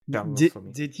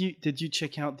 Did you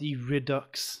check out the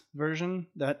Redux version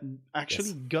that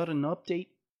actually got an update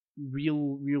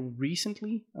real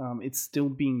recently? It's still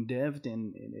being devved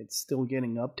and it's still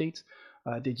getting updates.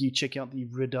 Did you check out the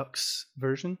Redux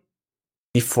version?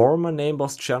 The former name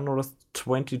was Generous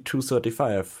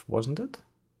 2235, wasn't it?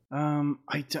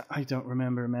 I don't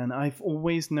remember, man. I've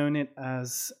always known it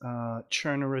as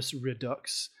Chernerus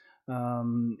Redux.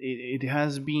 It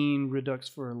has been Redux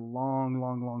for a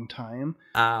long time.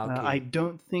 Okay. I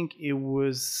don't think it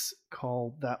was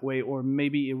called that way, or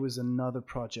maybe it was another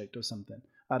project or something.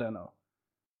 I don't know.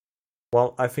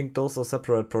 Well, I think those are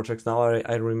separate projects. Now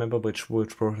I remember which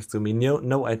projects you mean.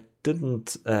 No, I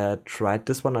didn't try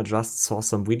this one. I just saw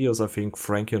some videos. I think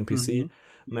Frankie on PC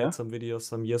made some videos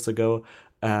some years ago.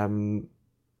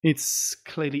 It's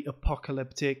clearly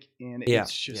apocalyptic, and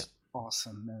it's just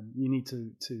awesome, man. You need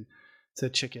to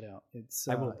check it out. It's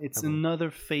another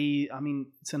phase. I mean,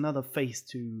 it's another phase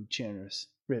to Generous,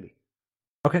 really.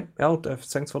 Okay, well,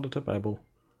 thanks for the tip, I will.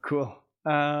 Cool.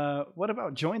 What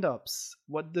about joint ups?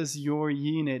 What does your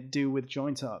unit do with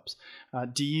joint ups?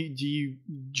 Do you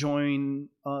join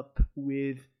up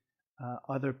with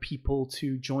other people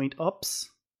to joint ups?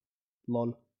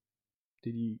 Lol.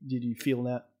 Did you feel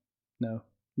that? No,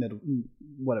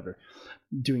 whatever.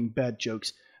 Doing bad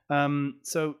jokes.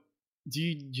 So do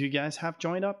you guys have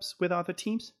joint ups with other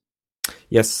teams?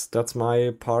 Yes, that's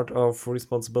my part of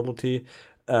responsibility.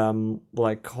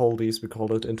 Like all these, we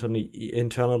call it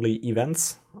internally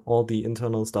events. All the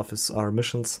internal stuff is our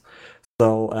missions.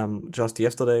 So just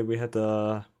yesterday we had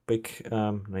a big,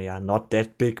 not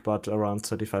that big, but around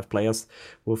 35 players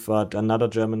with another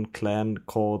German clan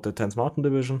called the 10th Mountain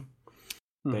Division.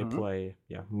 They play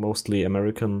mostly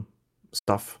American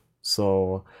stuff.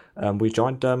 So we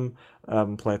joined them,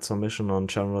 played some mission on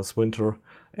Generous Winter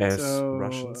as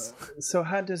Russians. So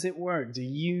how does it work? Do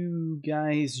you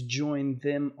guys join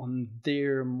them on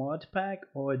their mod pack,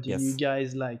 or do you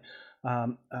guys like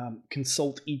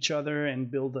consult each other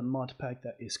and build a mod pack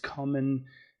that is common?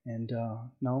 And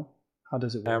no, how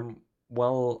does it work?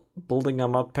 Well, building a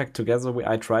mod pack together,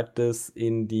 I tried this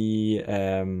in the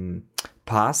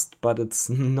past, but it's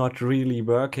not really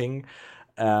working.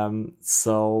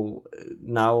 So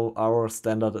now our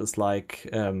standard is like,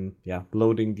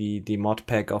 loading the mod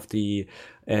pack of the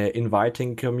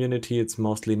inviting community. It's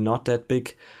mostly not that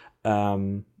big.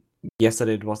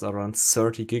 Yesterday it was around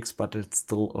 30 gigs, but it's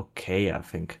still okay, I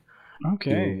think.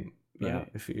 Okay. Yeah,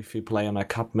 if you play on a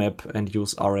cup map and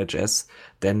use RHS,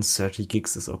 then 30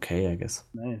 gigs is okay, I guess.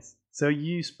 Nice. So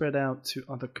you spread out to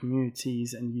other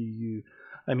communities, and you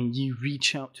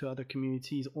reach out to other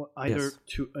communities, or either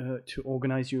to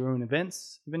organize your own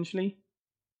events eventually.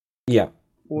 Yeah.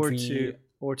 Or to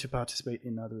participate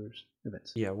in other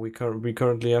events. Yeah, we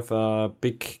currently have a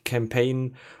big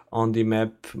campaign on the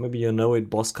map. Maybe you know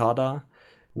it, Boscada,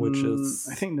 which is.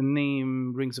 I think the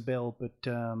name rings a bell, but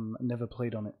I never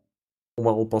played on it.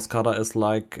 Well, Boscada is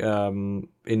like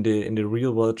in the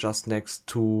real world just next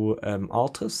to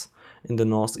Altus, in the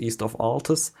northeast of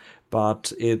Altus,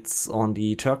 but it's on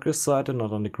the Turkish side and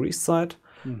not on the Greece side.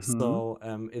 Mm-hmm. So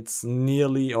it's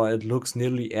nearly, or it looks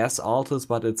nearly as Altus,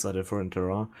 but it's a different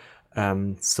era.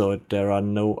 So there are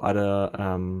no other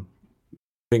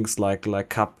things like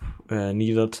cup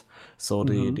needed. So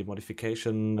the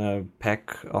modification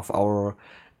pack of our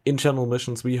internal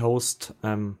missions we host,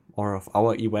 or of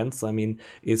our events, I mean,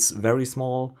 is very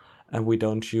small, and we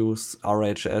don't use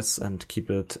RHS and keep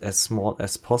it as small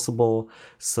as possible.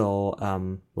 So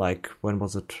like, when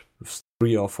was it?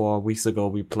 3 or 4 weeks ago,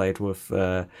 we played with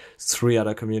 3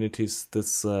 other communities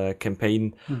this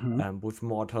campaign, with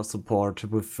mortar support,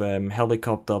 with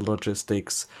helicopter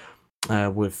logistics,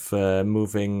 with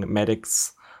moving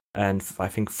medics, and I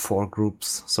think 4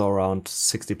 groups, so around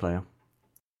 60 players.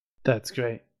 That's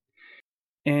great.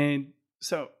 And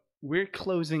so we're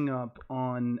closing up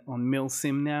on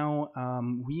Milsim now.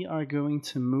 We are going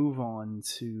to move on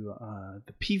to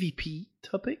the PvP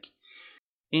topic.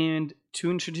 And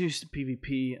to introduce the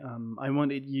PvP, I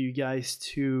wanted you guys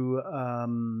to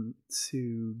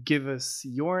give us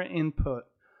your input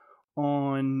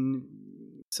on.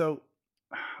 So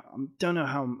I don't know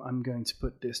how I'm going to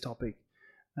put this topic.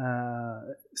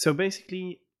 So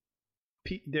basically,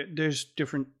 there's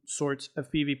different sorts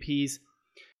of PvPs.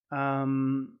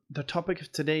 The topic of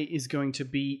today is going to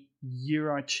be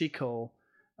hierarchical.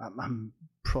 I'm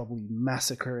probably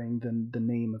massacring the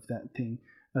name of that thing.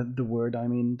 The word, I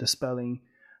mean, the spelling.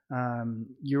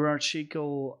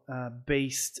 Hierarchical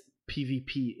based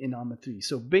PvP in Arma 3.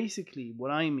 So basically,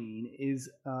 what I mean is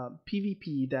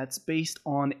PvP that's based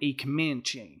on a command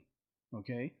chain.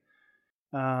 Okay?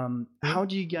 How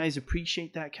do you guys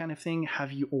appreciate that kind of thing?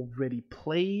 Have you already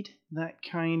played that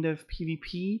kind of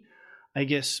PvP? I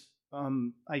guess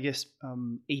ATC,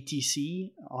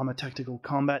 Arma Tactical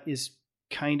Combat, is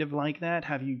kind of like that.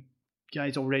 Have you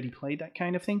guys already played that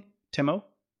kind of thing? Timo?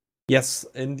 Yes,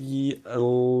 in the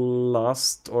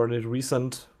last, or the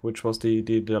recent, which was the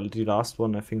last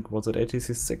one, I think, was it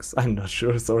ATC 6? I'm not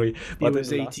sure, sorry. But it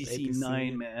was ATC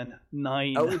 9, man.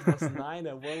 9. Oh, it was 9.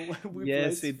 Well, we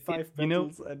played 5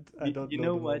 battles, and I don't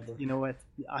know what? You know what?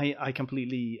 I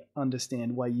completely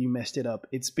understand why you messed it up.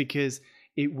 It's because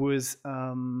it was,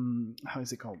 how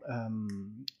is it called?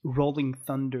 Rolling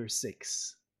Thunder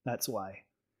 6. That's why.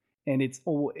 And it's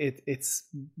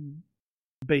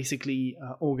basically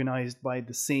organized by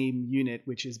the same unit,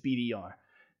 which is BDR.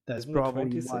 That's Isn't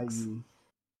probably why you.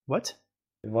 What?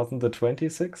 It wasn't the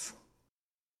 26?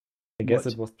 I guess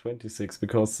it was 26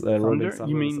 because Rolling Thunder.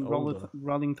 You mean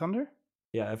Rolling Thunder?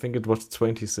 Yeah, I think it was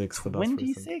 26 for that.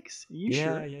 26? Are you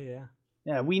sure? Yeah.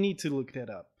 Yeah, we need to look that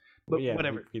up. But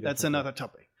whatever. That's another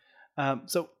topic.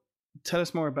 So tell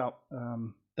us more about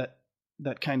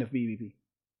that kind of PvP.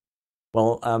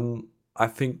 Well, I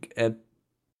think at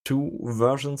 2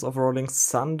 versions of Rolling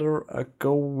Thunder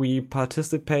ago, we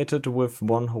participated with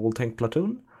one whole tank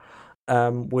platoon,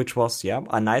 which was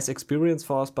a nice experience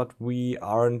for us, but we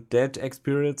aren't that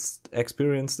experienced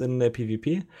in the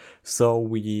PvP, so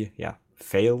we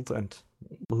failed and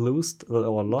lost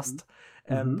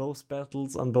both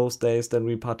battles on both days. Then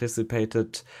we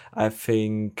participated, I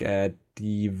think, at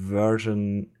the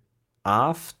version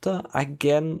after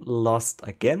again, lost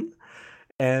again.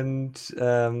 And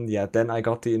then I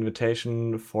got the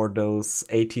invitation for those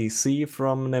ATC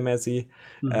from Nemesi.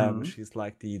 She's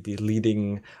like the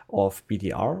leading of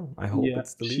BDR. I hope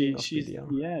it's the leading of BDR.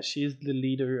 Yeah, she's the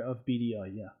leader of BDR,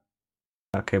 yeah.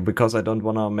 Okay, because I don't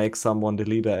want to make someone the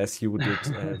leader as you did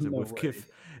with Kif.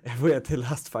 we're at the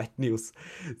last fight news.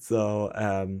 So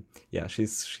yeah,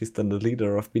 she's then the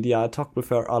leader of BDI. I talked with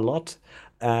her a lot,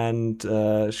 and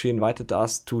she invited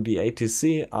us to the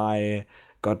ATC. I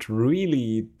got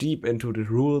really deep into the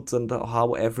rules and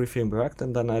how everything worked,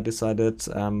 and then I decided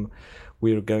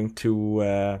we're going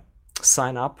to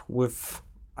sign up with,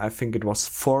 I think it was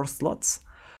 4 slots.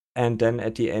 And then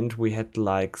at the end, we had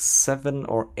like 7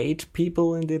 or 8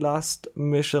 people in the last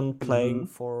mission playing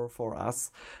for us.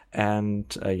 And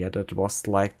yeah, that was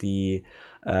like the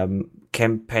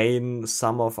campaign.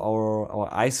 Some of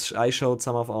I showed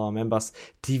some of our members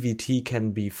TVT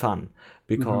can be fun.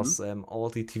 Because all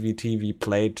the TVT we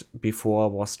played before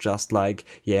was just like,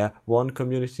 yeah, one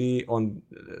community on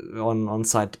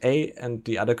side A and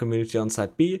the other community on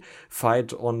side B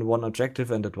fight on one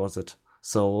objective, and that was it.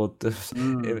 So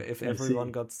if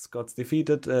everyone got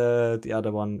defeated, the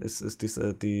other one is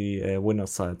the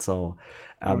winner's side. So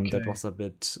that was a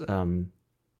bit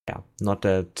yeah, not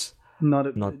that.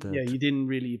 Yeah, you didn't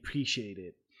really appreciate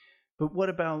it. But what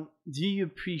about, do you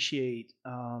appreciate,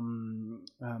 I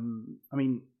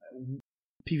mean,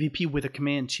 PvP with a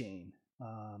command chain?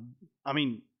 I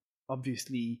mean,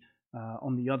 obviously,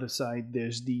 on the other side,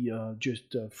 there's the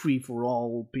just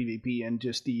free-for-all PvP and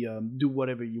just the do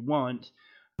whatever you want.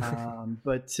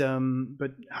 But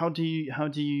how do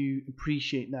you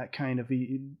appreciate that kind of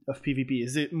PvP?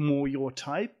 Is it more your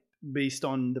type based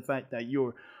on the fact that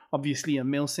you're obviously a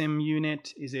milsim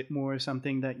unit? Is it more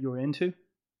something that you're into?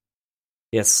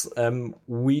 Yes,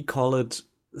 we call it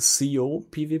CO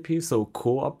PvP, so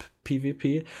co-op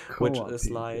PvP, which is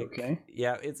PvP, like, okay.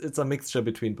 Yeah, it's a mixture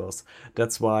between both.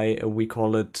 That's why we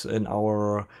call it in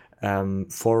our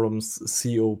forums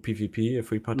CO PvP if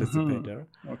we participate there.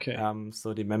 Okay.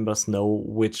 So the members know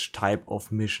which type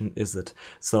of mission is it.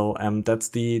 So that's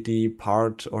the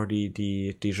part or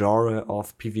the genre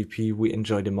of PvP we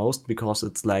enjoy the most, because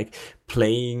it's like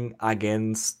playing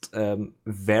against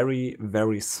very,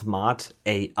 very smart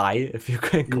AI, if you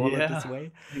can call it this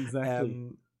way.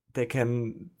 Exactly. They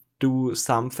can do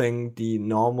something the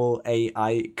normal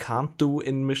AI can't do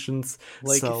in missions.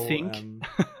 Like think.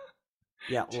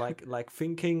 Yeah, like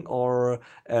thinking or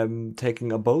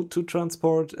taking a boat to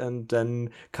transport and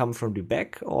then come from the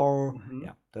back, or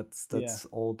yeah, that's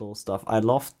all those stuff. I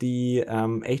loved the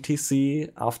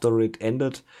ATC. After it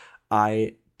ended,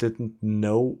 I didn't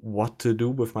know what to do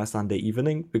with my Sunday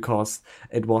evening, because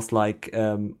it was like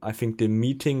I think the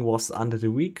meeting was under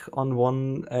the week on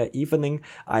one evening.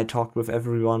 I talked with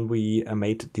everyone. We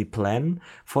made the plan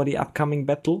for the upcoming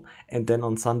battle, and then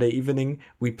on Sunday evening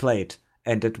we played.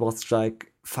 And it was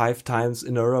like 5 times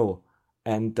in a row.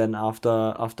 And then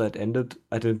after it ended,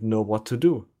 I didn't know what to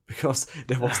do, because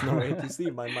there was no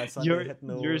ATC. My Sunday had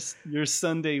no... Your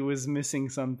Sunday was missing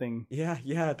something. Yeah,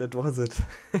 that was it.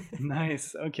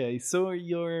 Nice. Okay, so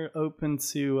you're open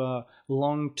to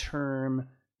long-term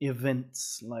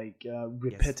events, like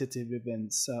repetitive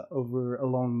events over a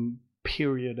long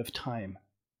period of time.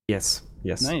 Yes.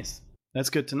 Nice. That's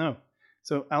good to know.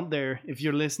 So out there, if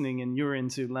you're listening and you're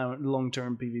into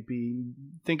long-term PvP,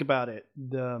 think about it.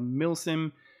 The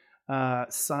milsim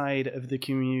side of the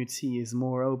community is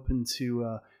more open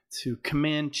to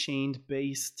command chain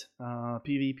based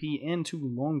PvP and to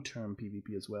long-term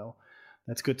PvP as well.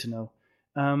 That's good to know.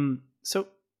 So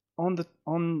in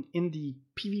the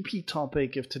PvP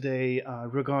topic of today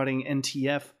regarding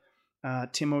NTF,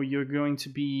 Timo, you're going to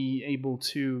be able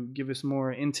to give us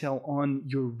more intel on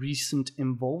your recent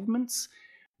involvements,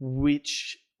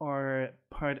 which are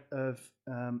part of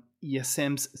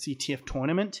ESM's CTF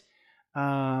tournament.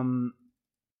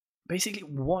 Basically,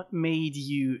 what made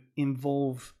you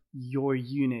involve your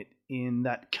unit in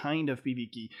that kind of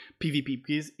PvP?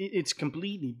 Because it's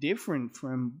completely different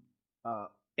from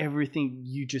everything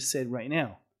you just said right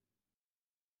now.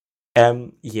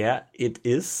 Yeah, it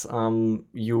is.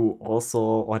 You also,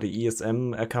 or the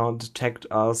ESM account tagged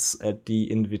us at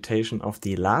the invitation of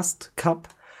the last cup,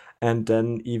 and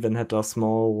then even had a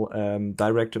small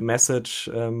direct message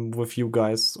with you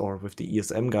guys, or with the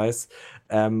ESM guys,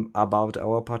 about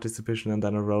our participation. And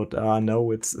then I wrote,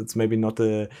 no, it's maybe not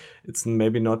the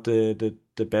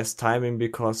best timing,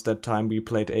 because that time we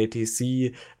played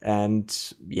ATC,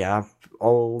 and yeah,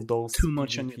 all those too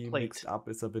much on your plate mixed up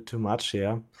is a bit too much,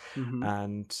 yeah.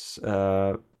 And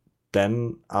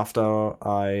then after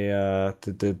I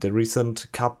the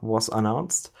recent cup was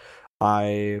announced,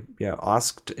 I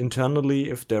asked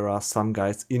internally if there are some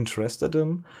guys interested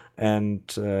in and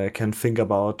can think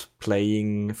about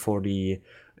playing for the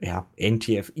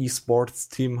NTF esports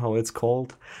team, how it's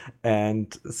called,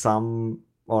 and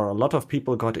a lot of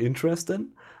people got interested,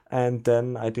 and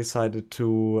then I decided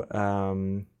to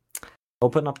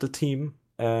open up the team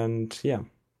and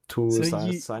to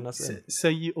sign us in. So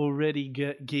you already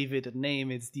gave it a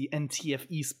name. It's the NTF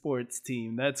esports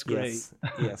team. That's great.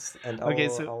 Yes. And Okay,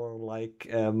 our like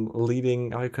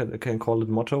leading, I can call it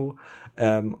motto.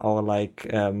 Our like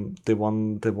the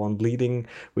one leading,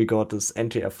 we got this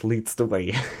NTF leads the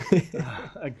way.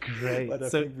 Great. But I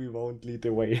think we won't lead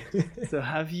the way. So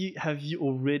have you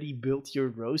already built your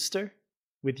roster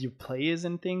with your players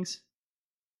and things?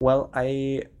 Well,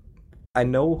 I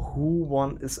know who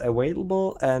one is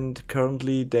available, and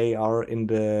currently they are in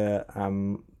the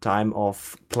time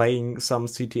of playing some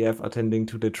CTF, attending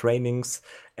to the trainings,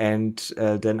 and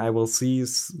then I will see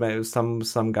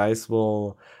some guys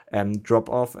will drop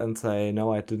off and say,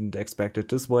 no, I didn't expect it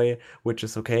this way, which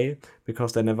is okay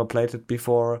because they never played it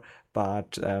before.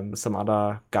 But some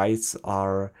other guys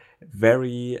are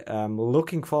very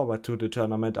looking forward to the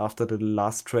tournament after the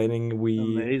last training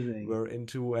we were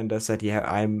into, and I said,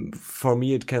 for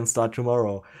me it can start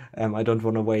tomorrow. I don't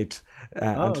want to wait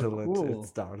until it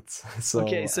starts. So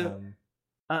okay,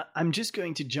 I'm just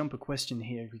going to jump a question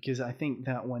here because I think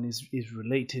that one is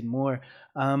related more.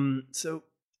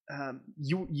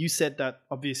 You said that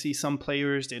obviously some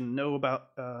players didn't know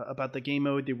about the game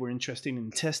mode. They were interested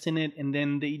in testing it, and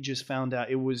then they just found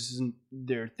out it wasn't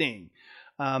their thing.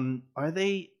 Are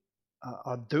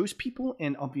those people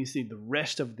and obviously the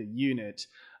rest of the unit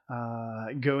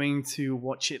going to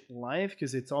watch it live?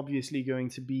 Because it's obviously going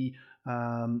to be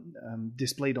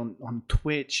displayed on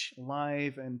Twitch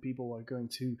live, and people are going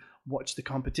to watch the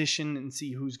competition and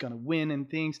see who's going to win and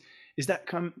things. Is that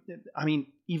I mean,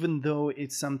 even though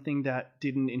it's something that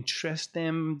didn't interest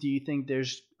them, do you think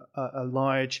there's a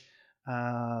large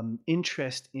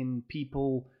interest in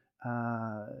people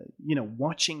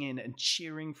watching it and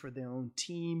cheering for their own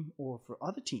team or for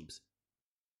other teams?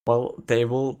 Well, they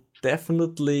will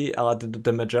definitely,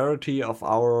 the majority of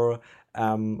our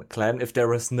clan, if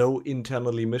there is no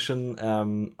internally mission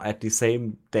at the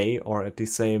same day or at the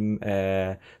same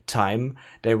time,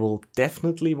 they will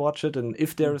definitely watch it. And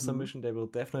if there is a mission, they will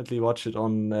definitely watch it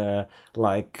on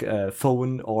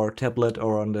phone or tablet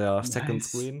or on their second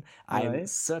screen. I'm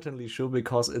certainly sure,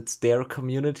 because it's their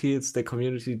community, it's the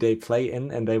community they play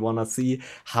in, and they want to see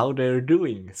how they're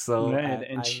doing. So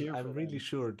I'm really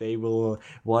sure they will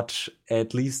watch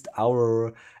at least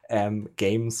our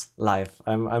games live.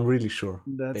 I'm really sure.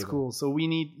 That's cool. So we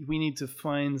need to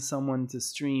find someone to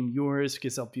stream yours,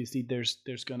 because obviously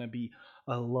there's going to be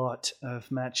a lot of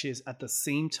matches at the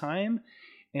same time,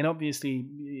 and obviously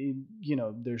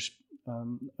there's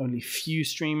only few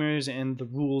streamers, and the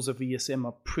rules of ESM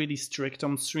are pretty strict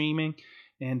on streaming,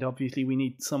 and obviously we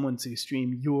need someone to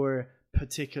stream your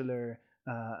particular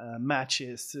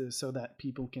matches so that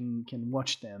people can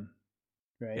watch them,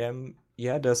 right?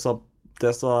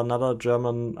 There's another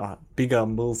German, bigger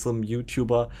Muslim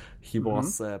YouTuber. He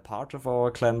was part of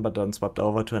our clan, but then swapped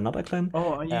over to another clan.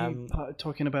 Oh, are you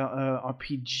talking about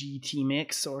RPG Team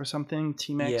X or something?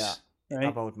 Team X? Yeah, right?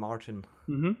 About Martin.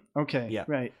 Okay, yeah.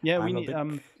 Right. Yeah, we need...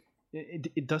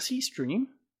 does he stream?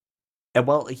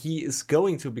 Well, he is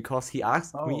going to, because he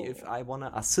asked me if I want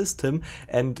to assist him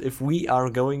and if we are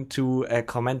going to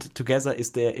comment together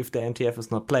if the NTF is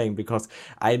not playing, because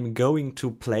I'm going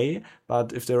to play,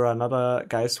 but if there are another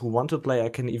guys who want to play, I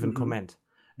can even comment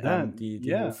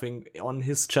the whole thing on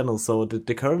his channel. So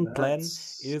the current plan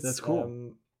is that's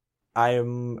cool. I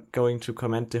am going to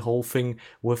comment the whole thing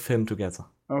with him together.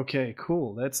 Okay,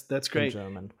 cool. That's great. In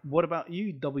German. What about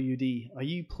you, WD? Are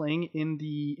you playing in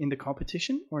the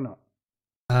competition or not?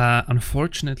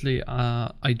 Unfortunately,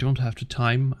 I don't have the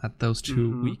time at those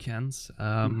two weekends.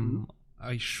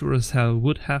 I sure as hell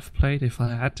would have played if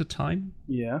I had the time.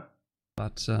 Yeah.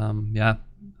 But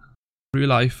real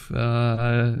life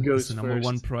is the number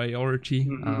one priority.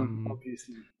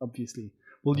 Obviously.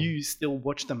 Will you still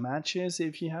watch the matches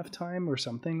if you have time or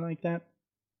something like that?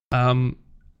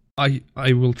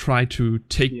 I will try to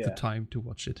take the time to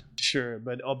watch it. Sure,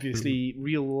 but obviously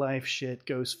real life shit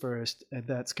goes first.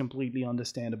 That's completely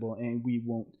understandable, and we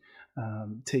won't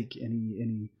take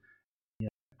any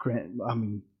I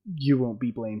mean, you won't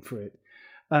be blamed for it.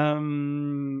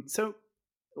 So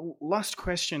last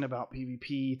question about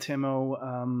PvP,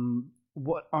 Timo.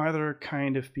 What other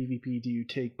kind of PvP do you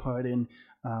take part in?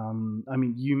 I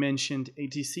mean, you mentioned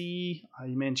ATC.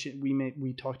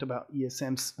 We talked about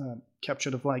ESM's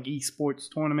Capture the Flag esports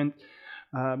tournament.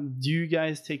 Do you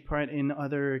guys take part in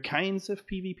other kinds of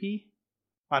PvP?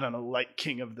 I don't know, like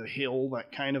King of the Hill,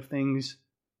 that kind of things.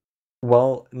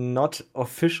 Well, not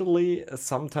officially.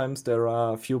 Sometimes there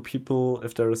are a few people,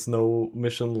 if there is no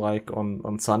mission like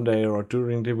on Sunday or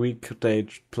during the week, they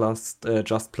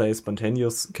just play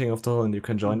spontaneous King of the Hill and you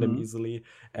can join them easily.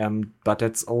 But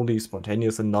that's only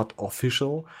spontaneous and not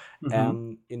official.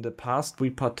 In the past, we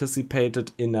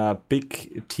participated in a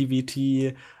big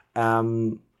TVT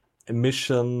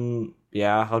mission.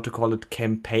 Yeah, how to call it?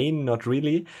 Campaign? Not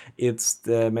really. It's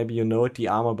maybe you know it, the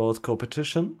Armor Boat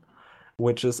competition,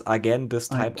 which is again this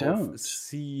type of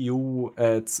CU,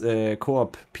 it's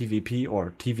co-op PvP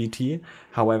or TVT,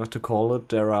 however to call it.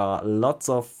 There are lots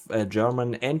of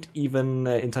German and even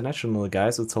international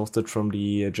guys. It's hosted from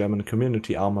the German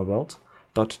community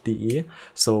armorworld.de.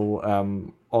 So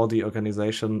all the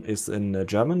organization is in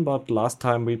German, but last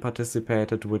time we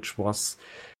participated, which was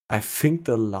I think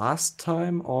the last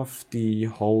time of the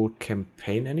whole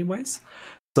campaign anyways.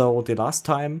 So the last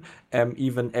time,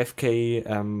 even FK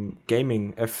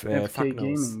Gaming, FK Fagnos,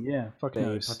 Gaming, yeah, they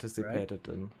Fagnos, participated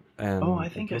right? in. Oh, I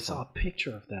think I saw a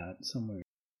picture of that somewhere.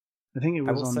 I think it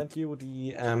I was will on. send you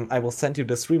the I will send you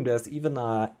the stream. There's even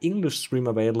a English stream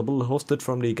available, hosted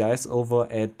from the guys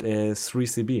over at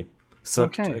 3CB,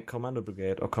 Third Commando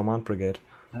Brigade or Command Brigade.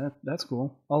 That's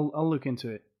cool. I'll look into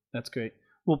it. That's great.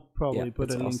 We'll probably put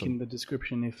a link awesome in the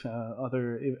description if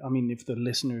if the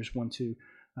listeners want to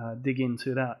dig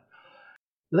into that.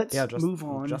 Let's move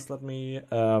on. Just let me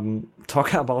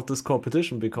talk about this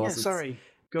competition because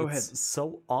Go ahead. It's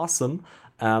so awesome.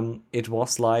 It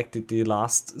was like the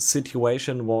last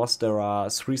situation was there are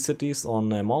 3 cities on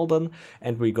Malden,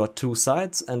 and we got 2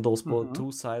 sides, and those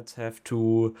 2 sides have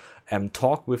to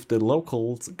talk with the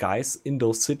local guys in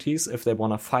those cities if they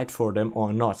want to fight for them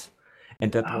or not.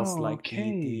 And that was like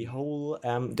the whole.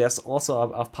 There's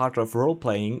also a part of role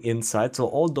playing inside, so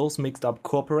all those mixed up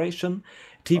cooperation,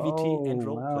 TVT, and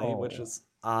role play, which is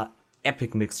a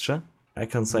epic mixture. I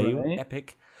can say you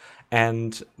epic.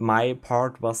 And my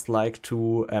part was like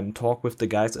to talk with the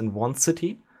guys in one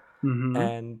city,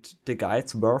 and the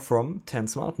guys were from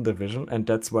 10th Mountain Division, and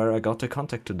that's where I got the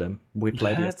contact to them. We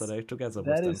played yesterday together with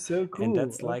them. That is so cool. And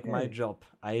that's like my job.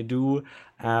 I do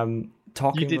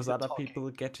talking with other people,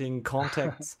 getting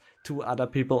contacts to other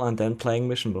people, and then playing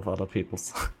mission with other people.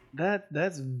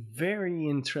 That's very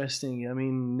interesting. I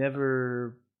mean,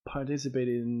 never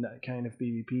participated in that kind of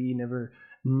PvP. Never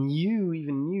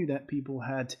knew that people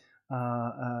had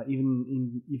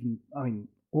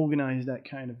organized that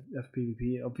kind of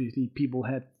PvP. Obviously, people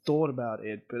had thought about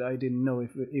it, but I didn't know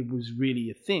if it was really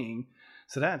a thing.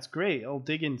 So that's great. I'll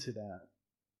dig into that.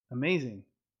 Amazing.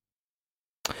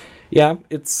 Yeah,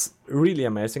 it's really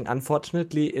amazing.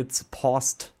 Unfortunately, it's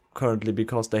paused currently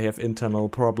because they have internal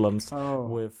problems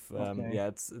with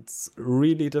it's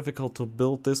really difficult to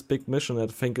build this big mission. I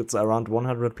think it's around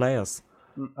 100 players.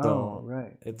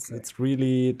 It's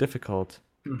really difficult.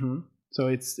 So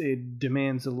it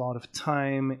demands a lot of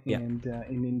time and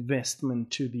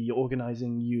investment to the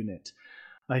organizing unit.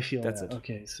 I feel that's it.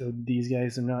 Okay, so these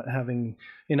guys are not having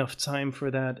enough time for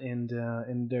that, and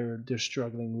they're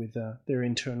struggling with their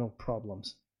internal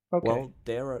problems. Okay. Well,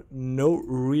 there are no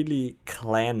really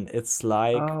clan. It's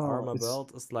like Armor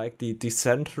World is like the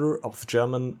center of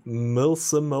German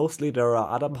Milsim mostly. There are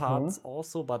other parts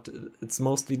also, but it's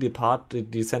mostly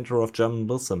the center of German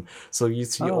Milsim. So you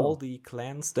see all the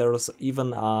clans. There is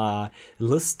even a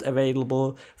list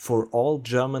available for all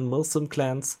German Milsim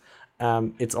clans.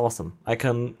 It's awesome. I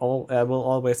will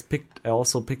always put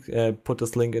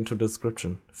this link into the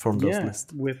description from those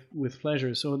lists. with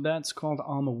pleasure. So that's called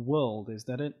Armor World, is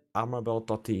that it?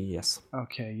 Armorworld.de, yes.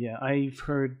 Okay, yeah, I've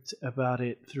heard about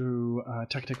it through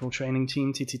Tactical Training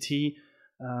Team (TTT).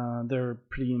 They're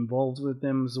pretty involved with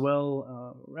them as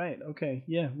well. Right? Okay,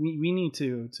 yeah, we need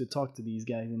to talk to these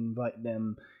guys and invite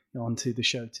them onto the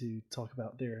show to talk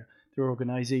about their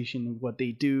organization and what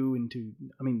they do, and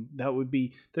that would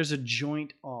be, there's a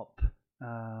joint ops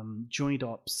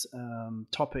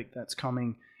topic that's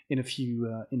coming in a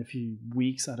few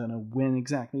weeks. I don't know when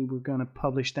exactly we're going to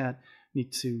publish that.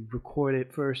 Need to record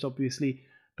it first, obviously,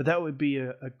 but that would be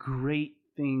a great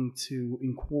thing to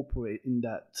incorporate in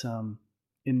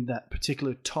that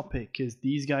particular topic, because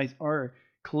these guys are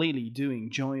clearly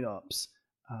doing joint ops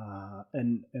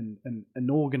and an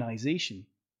organization.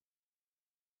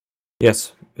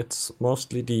 Yes, it's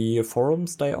mostly the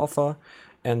forums they offer,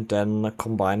 and then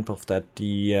combined with that,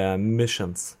 the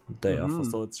missions they offer.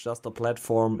 So it's just a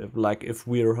platform. Like if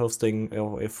we are hosting,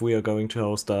 or if we are going to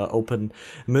host an open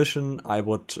mission, I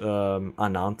would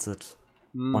announce it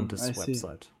on this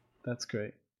website. That's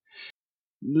great.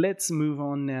 let's move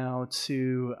on now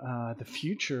to the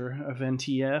future of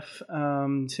NTF.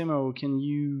 Timo, can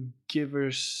you give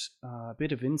us a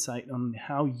bit of insight on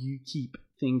how you keep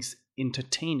things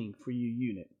entertaining for your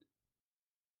unit?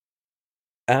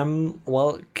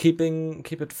 Well, keep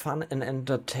it fun and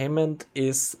entertainment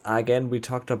is, again, we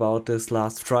talked about this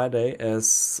last Friday,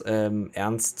 as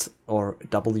Ernst or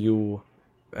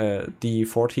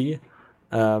WD40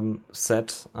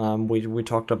 said. We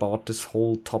talked about this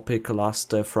whole topic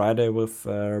last Friday with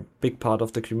a big part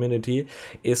of the community.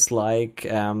 Is like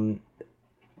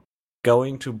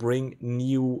going to bring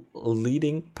new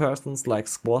leading persons like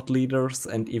squad leaders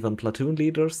and even platoon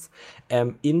leaders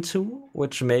into,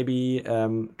 which maybe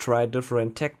try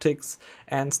different tactics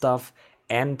and stuff,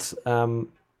 and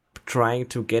trying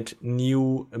to get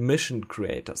new mission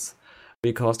creators.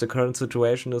 Because the current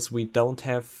situation is we don't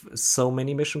have so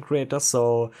many mission creators,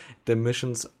 so the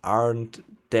missions aren't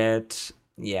that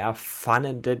fun,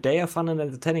 and they are fun and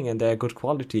entertaining and they're good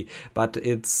quality, but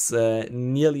it's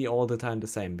nearly all the time the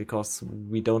same because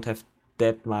we don't have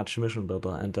that much mission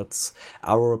builder, and that's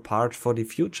our part for the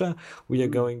future. We are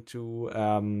going to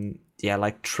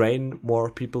train more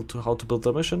people to how to build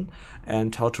a mission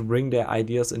and how to bring their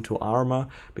ideas into Arma,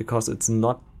 because it's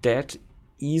not that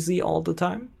easy all the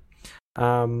time.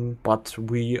 But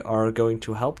we are going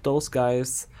to help those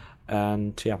guys,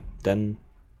 and then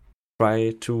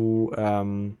try to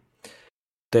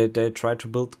they try to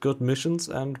build good missions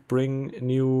and bring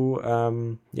new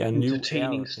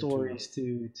entertaining stories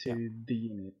to the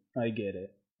unit. I get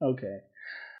it. Okay.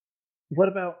 What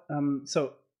about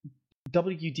so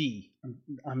WD?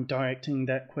 I'm directing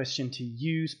that question to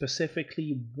you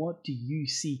specifically. What do you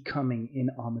see coming in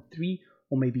Arma 3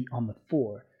 or maybe Arma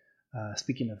 4?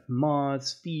 Speaking of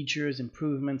mods, features,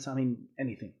 improvements, I mean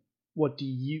anything. What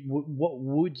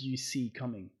would you see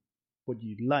coming? What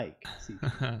you'd like to see?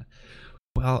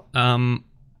 Well,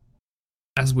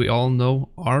 as we all know,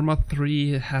 Arma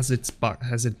 3 has its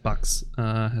bugs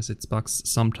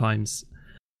sometimes,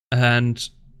 and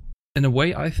in a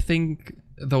way, I think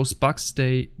those bugs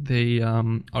they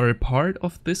are a part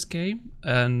of this game,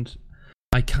 and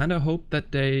I kind of hope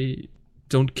that they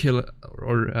don't kill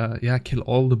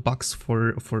all the bugs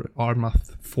for Arma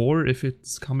 4 if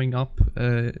it's coming up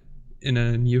in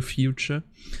a near future,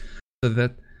 so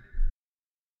that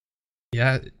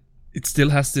it still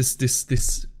has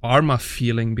this Arma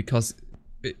feeling, because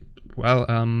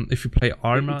if you play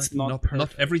Arma,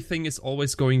 not everything is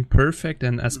always going perfect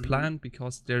and as planned,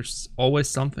 because there's always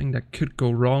something that could go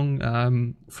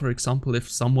wrong. For example, if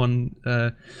someone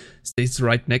stays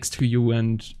right next to you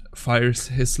and fires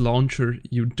his launcher,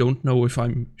 you don't know if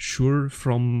I'm sure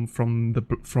from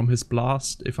his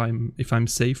blast if I'm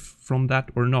safe from that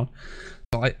or not.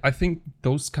 So I think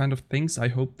those kind of things, I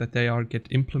hope that they get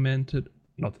implemented,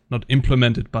 not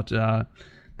implemented, but that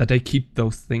they keep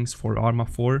those things for Arma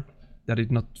 4, that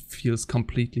it not feels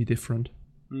completely different.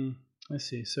 I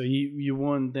see. So you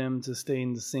want them to stay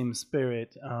in the same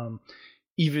spirit,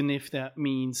 even if that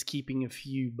means keeping a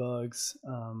few bugs.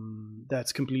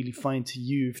 That's completely fine to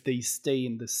you if they stay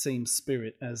in the same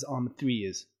spirit as Arma 3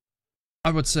 is.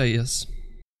 I would say yes.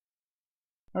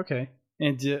 Okay.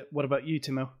 And what about you,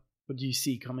 Timo? What do you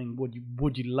see coming? What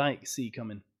would you like to see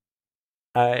coming?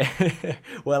 I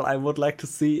would like to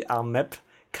see a map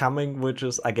coming which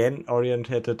is again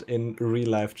oriented in real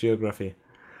life geography.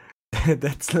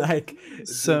 That's like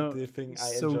the thing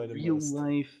I enjoy the real most.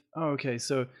 Life. Oh, okay.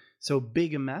 So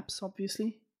bigger maps,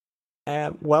 obviously.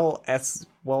 Maybe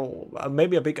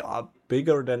a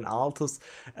bigger than Altus,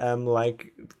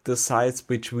 like the size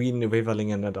between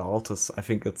Weverlingen and Altus. I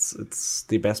think it's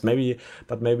the best. Maybe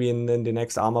in the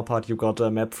next Arma part you got a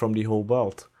map from the whole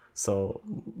world. So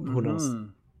who knows?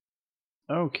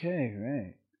 Okay,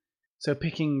 right. So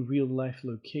picking real life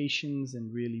locations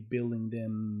and really building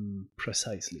them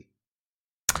precisely.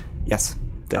 Yes.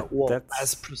 That's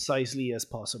as precisely as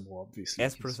possible, obviously.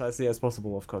 As precisely as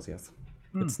possible, of course, yes.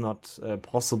 It's not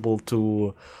possible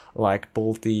to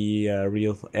build the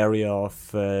real area of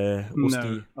Usti.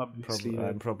 No, obviously.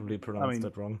 I probably pronounced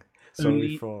that wrong.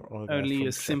 Sorry for all guys only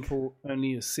a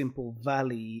Czech. simple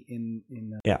valley in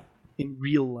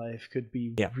real life could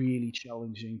be really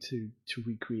challenging to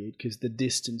recreate, because the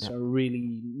distance are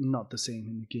really not the same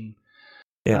in the game.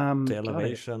 The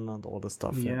elevation and all the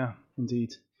stuff. Yeah,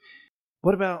 indeed.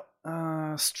 What about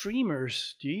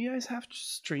streamers? Do you guys have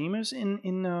streamers in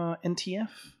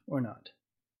NTF or not?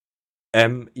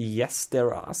 Yes,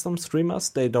 there are some streamers.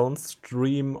 They don't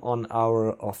stream on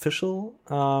our official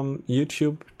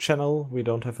YouTube channel. We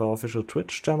don't have our official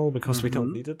Twitch channel because we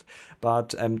don't need it.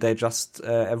 But they just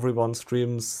everyone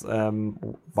streams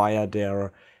via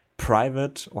their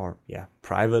private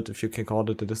if you can call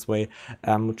it this way,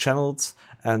 channels,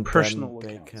 and personal then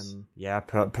they accounts.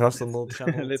 can personal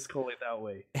channels. Let's call it that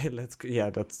way.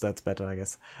 That's better, I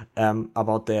guess.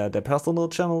 About their personal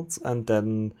channels, and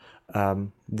then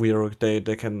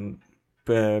they can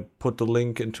put the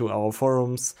link into our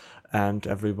forums, and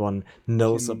everyone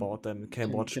knows about them,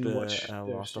 can watch the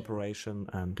last operation,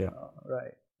 and yeah.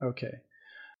 Right. Okay.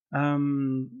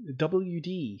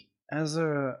 WD as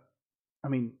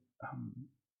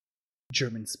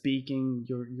German speaking.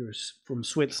 You're from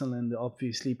Switzerland,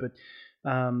 obviously, but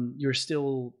you're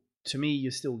still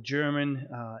German,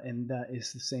 and that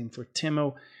is the same for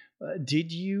Timo.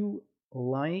 Did you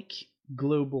like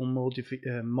Global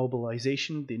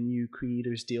Mobilization, the new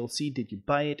Creators DLC? Did you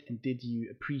buy it, and did you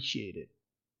appreciate it?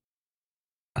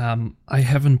 I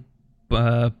haven't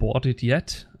bought it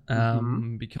yet.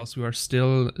 Because we are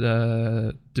still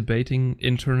debating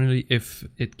internally if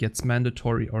it gets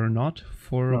mandatory or not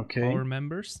for our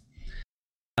members.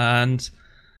 And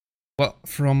well,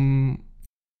 from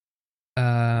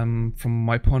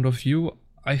my point of view,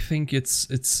 I think it's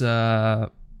a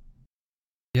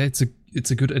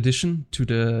good addition to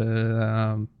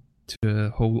the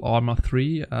whole Arma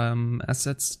 3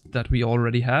 assets that we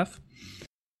already have,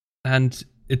 and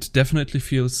it definitely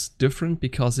feels different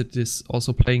because it is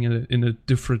also playing in a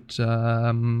different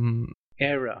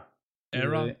era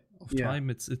of time.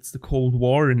 It's the Cold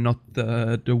War and not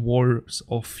the wars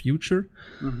of future.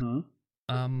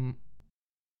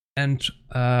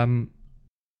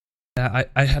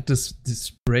 I had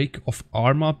this break of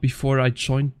Arma before I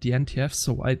joined the NTF,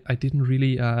 so I didn't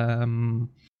really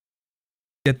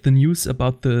get the news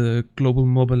about the Global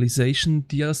Mobilization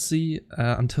DLC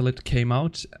until it came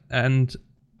out, and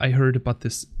I heard about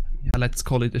this, let's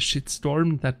call it a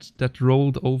shitstorm that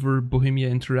rolled over Bohemia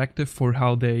Interactive for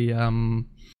how they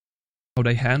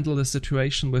handle the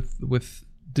situation with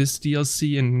this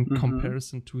DLC in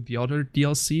comparison to the other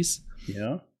DLCs.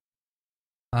 Yeah.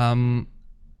 And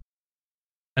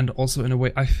also in a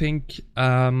way, I think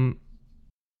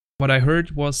what I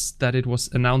heard was that it was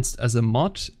announced as a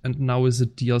mod and now is a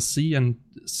DLC, and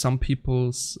some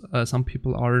people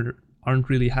aren't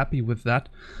really happy with that.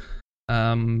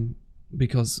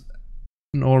 Because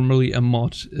normally a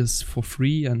mod is for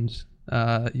free and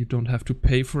you don't have to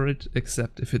pay for it,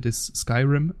 except if it is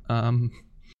Skyrim.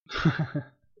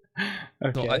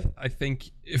 Okay. So I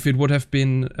think if it would have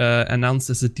been announced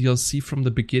as a DLC from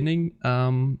the beginning,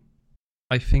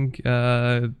 I think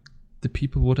the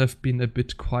people would have been a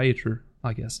bit quieter,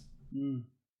 I guess.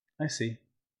 I see.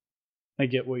 I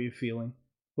get what you're feeling.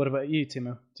 What about you,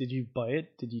 Timo? Did you buy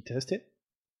it? Did you test it?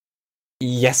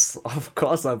 Yes, of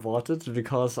course I bought it,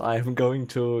 because I'm going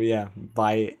to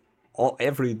buy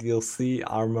every DLC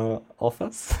Arma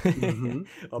offers,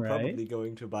 or probably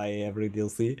going to buy every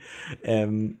DLC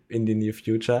in the near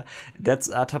future. That's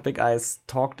a topic I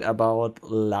talked about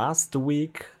last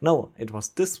week. No, it was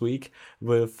this week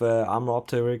with Arma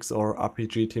Opterix or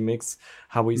RPG TMX,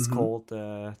 how he's called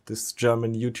this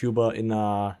German YouTuber in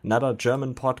another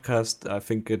German podcast. I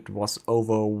think it was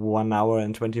over 1 hour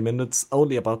and 20 minutes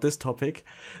only about this topic.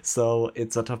 So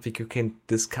it's a topic you can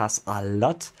discuss a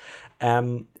lot.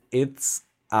 It's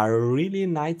a really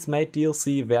nice made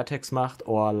DLC. Vertex macht,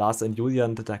 or Lars and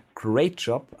Julian did a great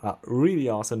job, a really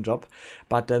awesome job.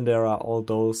 But then there are all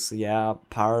those,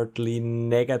 partly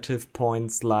negative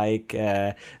points, like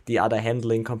the other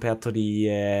handling compared to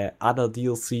the other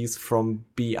DLCs from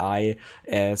BI,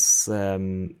 as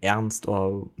Ernst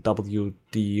or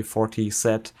WD40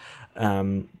 said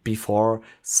before.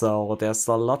 So there's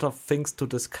a lot of things to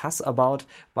discuss about,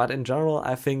 but in general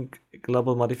I think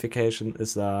Global Modification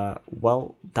is a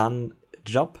well done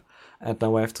job, and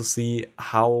now we have to see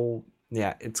how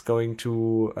it's going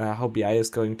to how BI is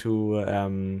going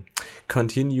to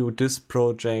continue this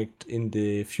project in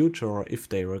the future, or if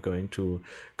they were going to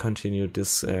continue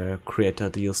this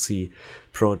creator DLC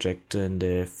project in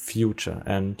the future.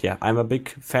 And I'm a big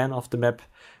fan of the map.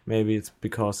 Maybe it's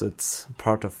because it's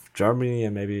part of Germany,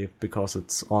 and maybe because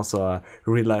it's also a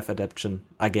real-life adaptation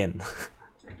again.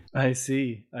 I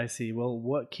see. Well,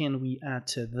 what can we add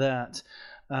to that?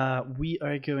 We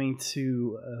are going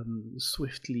to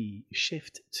swiftly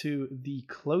shift to the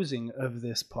closing of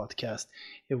this podcast.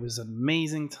 It was an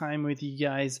amazing time with you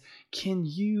guys. Can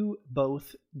you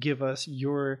both give us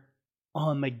your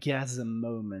Armagasm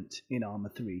moment in Arma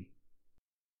 3?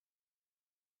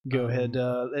 Go ahead.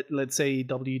 Let's say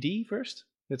WD first.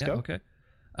 Let's go. Okay.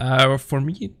 For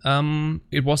me,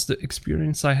 it was the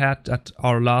experience I had at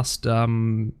our last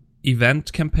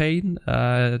event campaign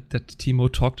that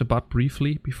Timo talked about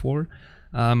briefly before,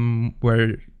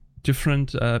 where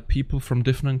different people from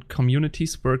different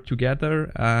communities work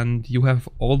together, and you have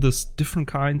all these different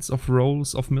kinds of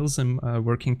roles of Milsim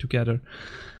working together.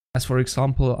 As for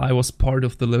example, I was part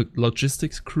of the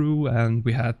logistics crew, and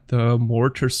we had the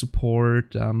mortar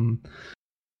support.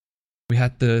 We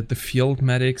had the field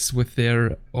medics with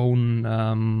their own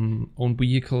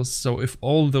vehicles. So if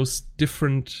all those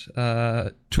different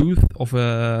tooth of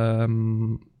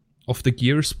the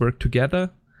gears work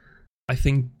together, I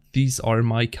think these are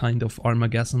my kind of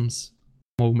Armagasms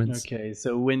moments. Okay,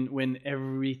 so when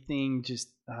everything just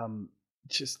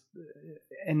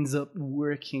ends up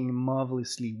working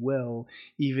marvelously well,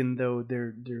 even though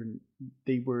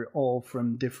they were all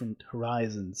from different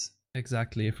horizons.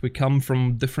 Exactly. If we come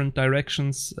from different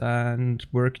directions and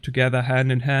work together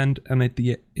hand in hand, and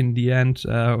in the end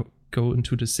go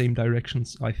into the same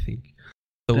directions, I think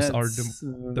those are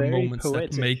the moments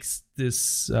poetic. that makes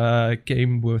this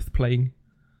game worth playing.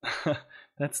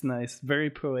 That's nice. Very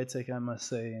poetic, I must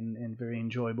say, and very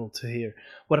enjoyable to hear.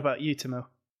 What about you, Timo?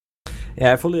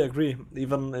 Yeah, I fully agree.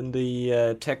 Even in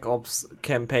the Tech Ops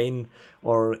campaign,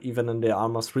 or even in the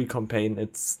Arma 3 campaign,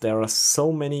 there are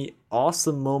so many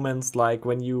awesome moments, like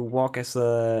when you walk as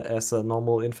a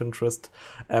normal infanterist,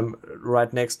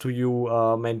 right next to you,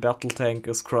 main battle tank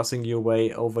is crossing your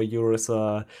way. Over you is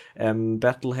a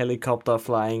battle helicopter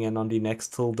flying, and on the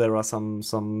next hill there are some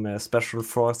special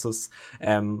forces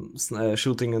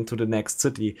shooting into the next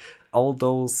city. All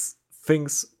those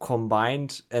things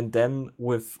combined, and then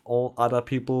with all other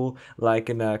people,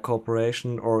 like in a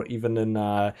corporation or even in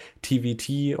a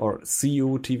TVT or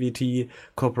CU TVT,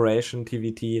 corporation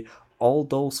TVT, all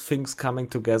those things coming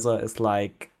together is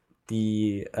like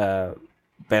the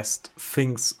best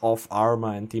things of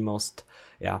Arma and the most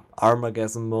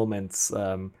Armagasm moments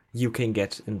you can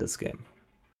get in this game.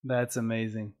 That's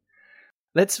amazing.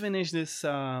 Let's finish this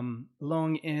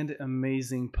long and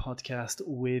amazing podcast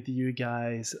with you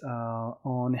guys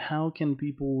on how can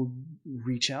people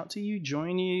reach out to you,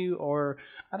 join you, or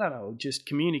I don't know, just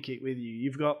communicate with you.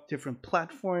 You've got different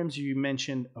platforms. You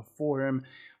mentioned a forum.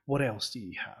 What else do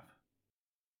you have?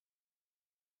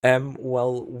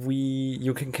 Well,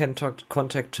 you can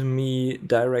contact me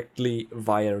directly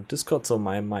via Discord. So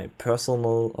my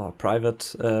personal or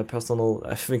private personal,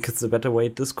 I think it's a better way,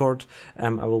 Discord. I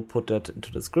will put that into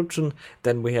the description.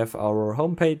 Then we have our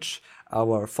homepage,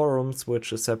 our forums,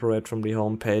 which is separate from the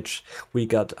homepage. We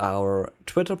got our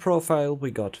Twitter profile,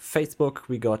 we got Facebook,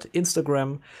 we got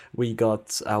Instagram, we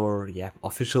got our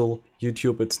official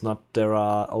YouTube. There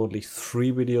are only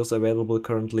 3 videos available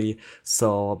currently,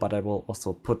 but I will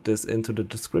also put this into the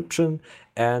description.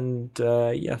 And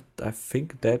I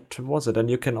think that was it. And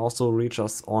you can also reach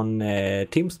us on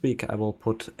TeamSpeak. I will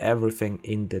put everything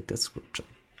in the description.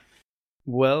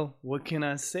 Well, what can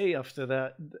I say after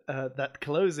that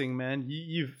closing, man?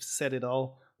 You've said it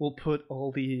all. We'll put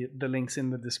all the links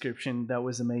in the description. That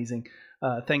was amazing.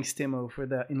 Thanks, Timo, for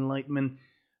that enlightenment.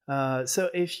 So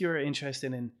if you're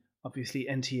interested in, obviously,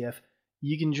 NTF,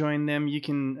 you can join them. You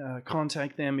can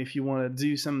contact them if you want to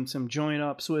do some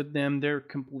join-ups with them. They're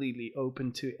completely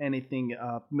open to anything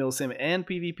Milsim and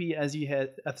PvP, as you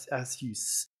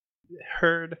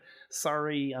heard.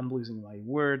 Sorry, I'm losing my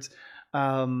words.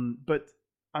 But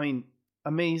I mean,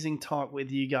 amazing talk with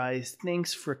you guys.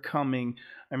 Thanks for coming.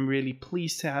 I'm really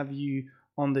pleased to have you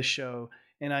on the show,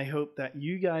 and I hope that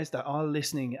you guys that are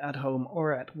listening at home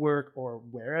or at work or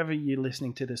wherever you're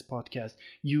listening to this podcast,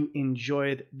 you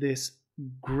enjoyed this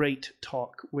great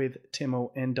talk with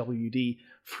Timo and WD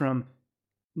from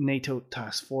NATO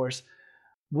Task Force.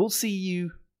 We'll see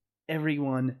you,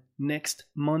 everyone, next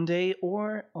Monday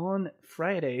or on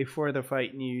Friday for the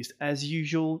fight news. As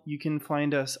usual, you can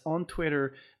find us on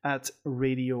Twitter at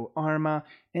RadioArma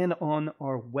and on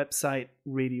our website,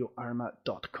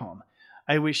 radioarma.com.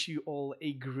 I wish you all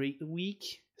a great week.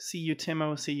 See you,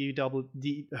 Timo. See you,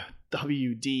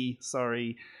 WD.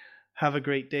 Sorry. Have a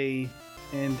great day,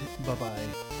 and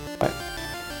bye-bye.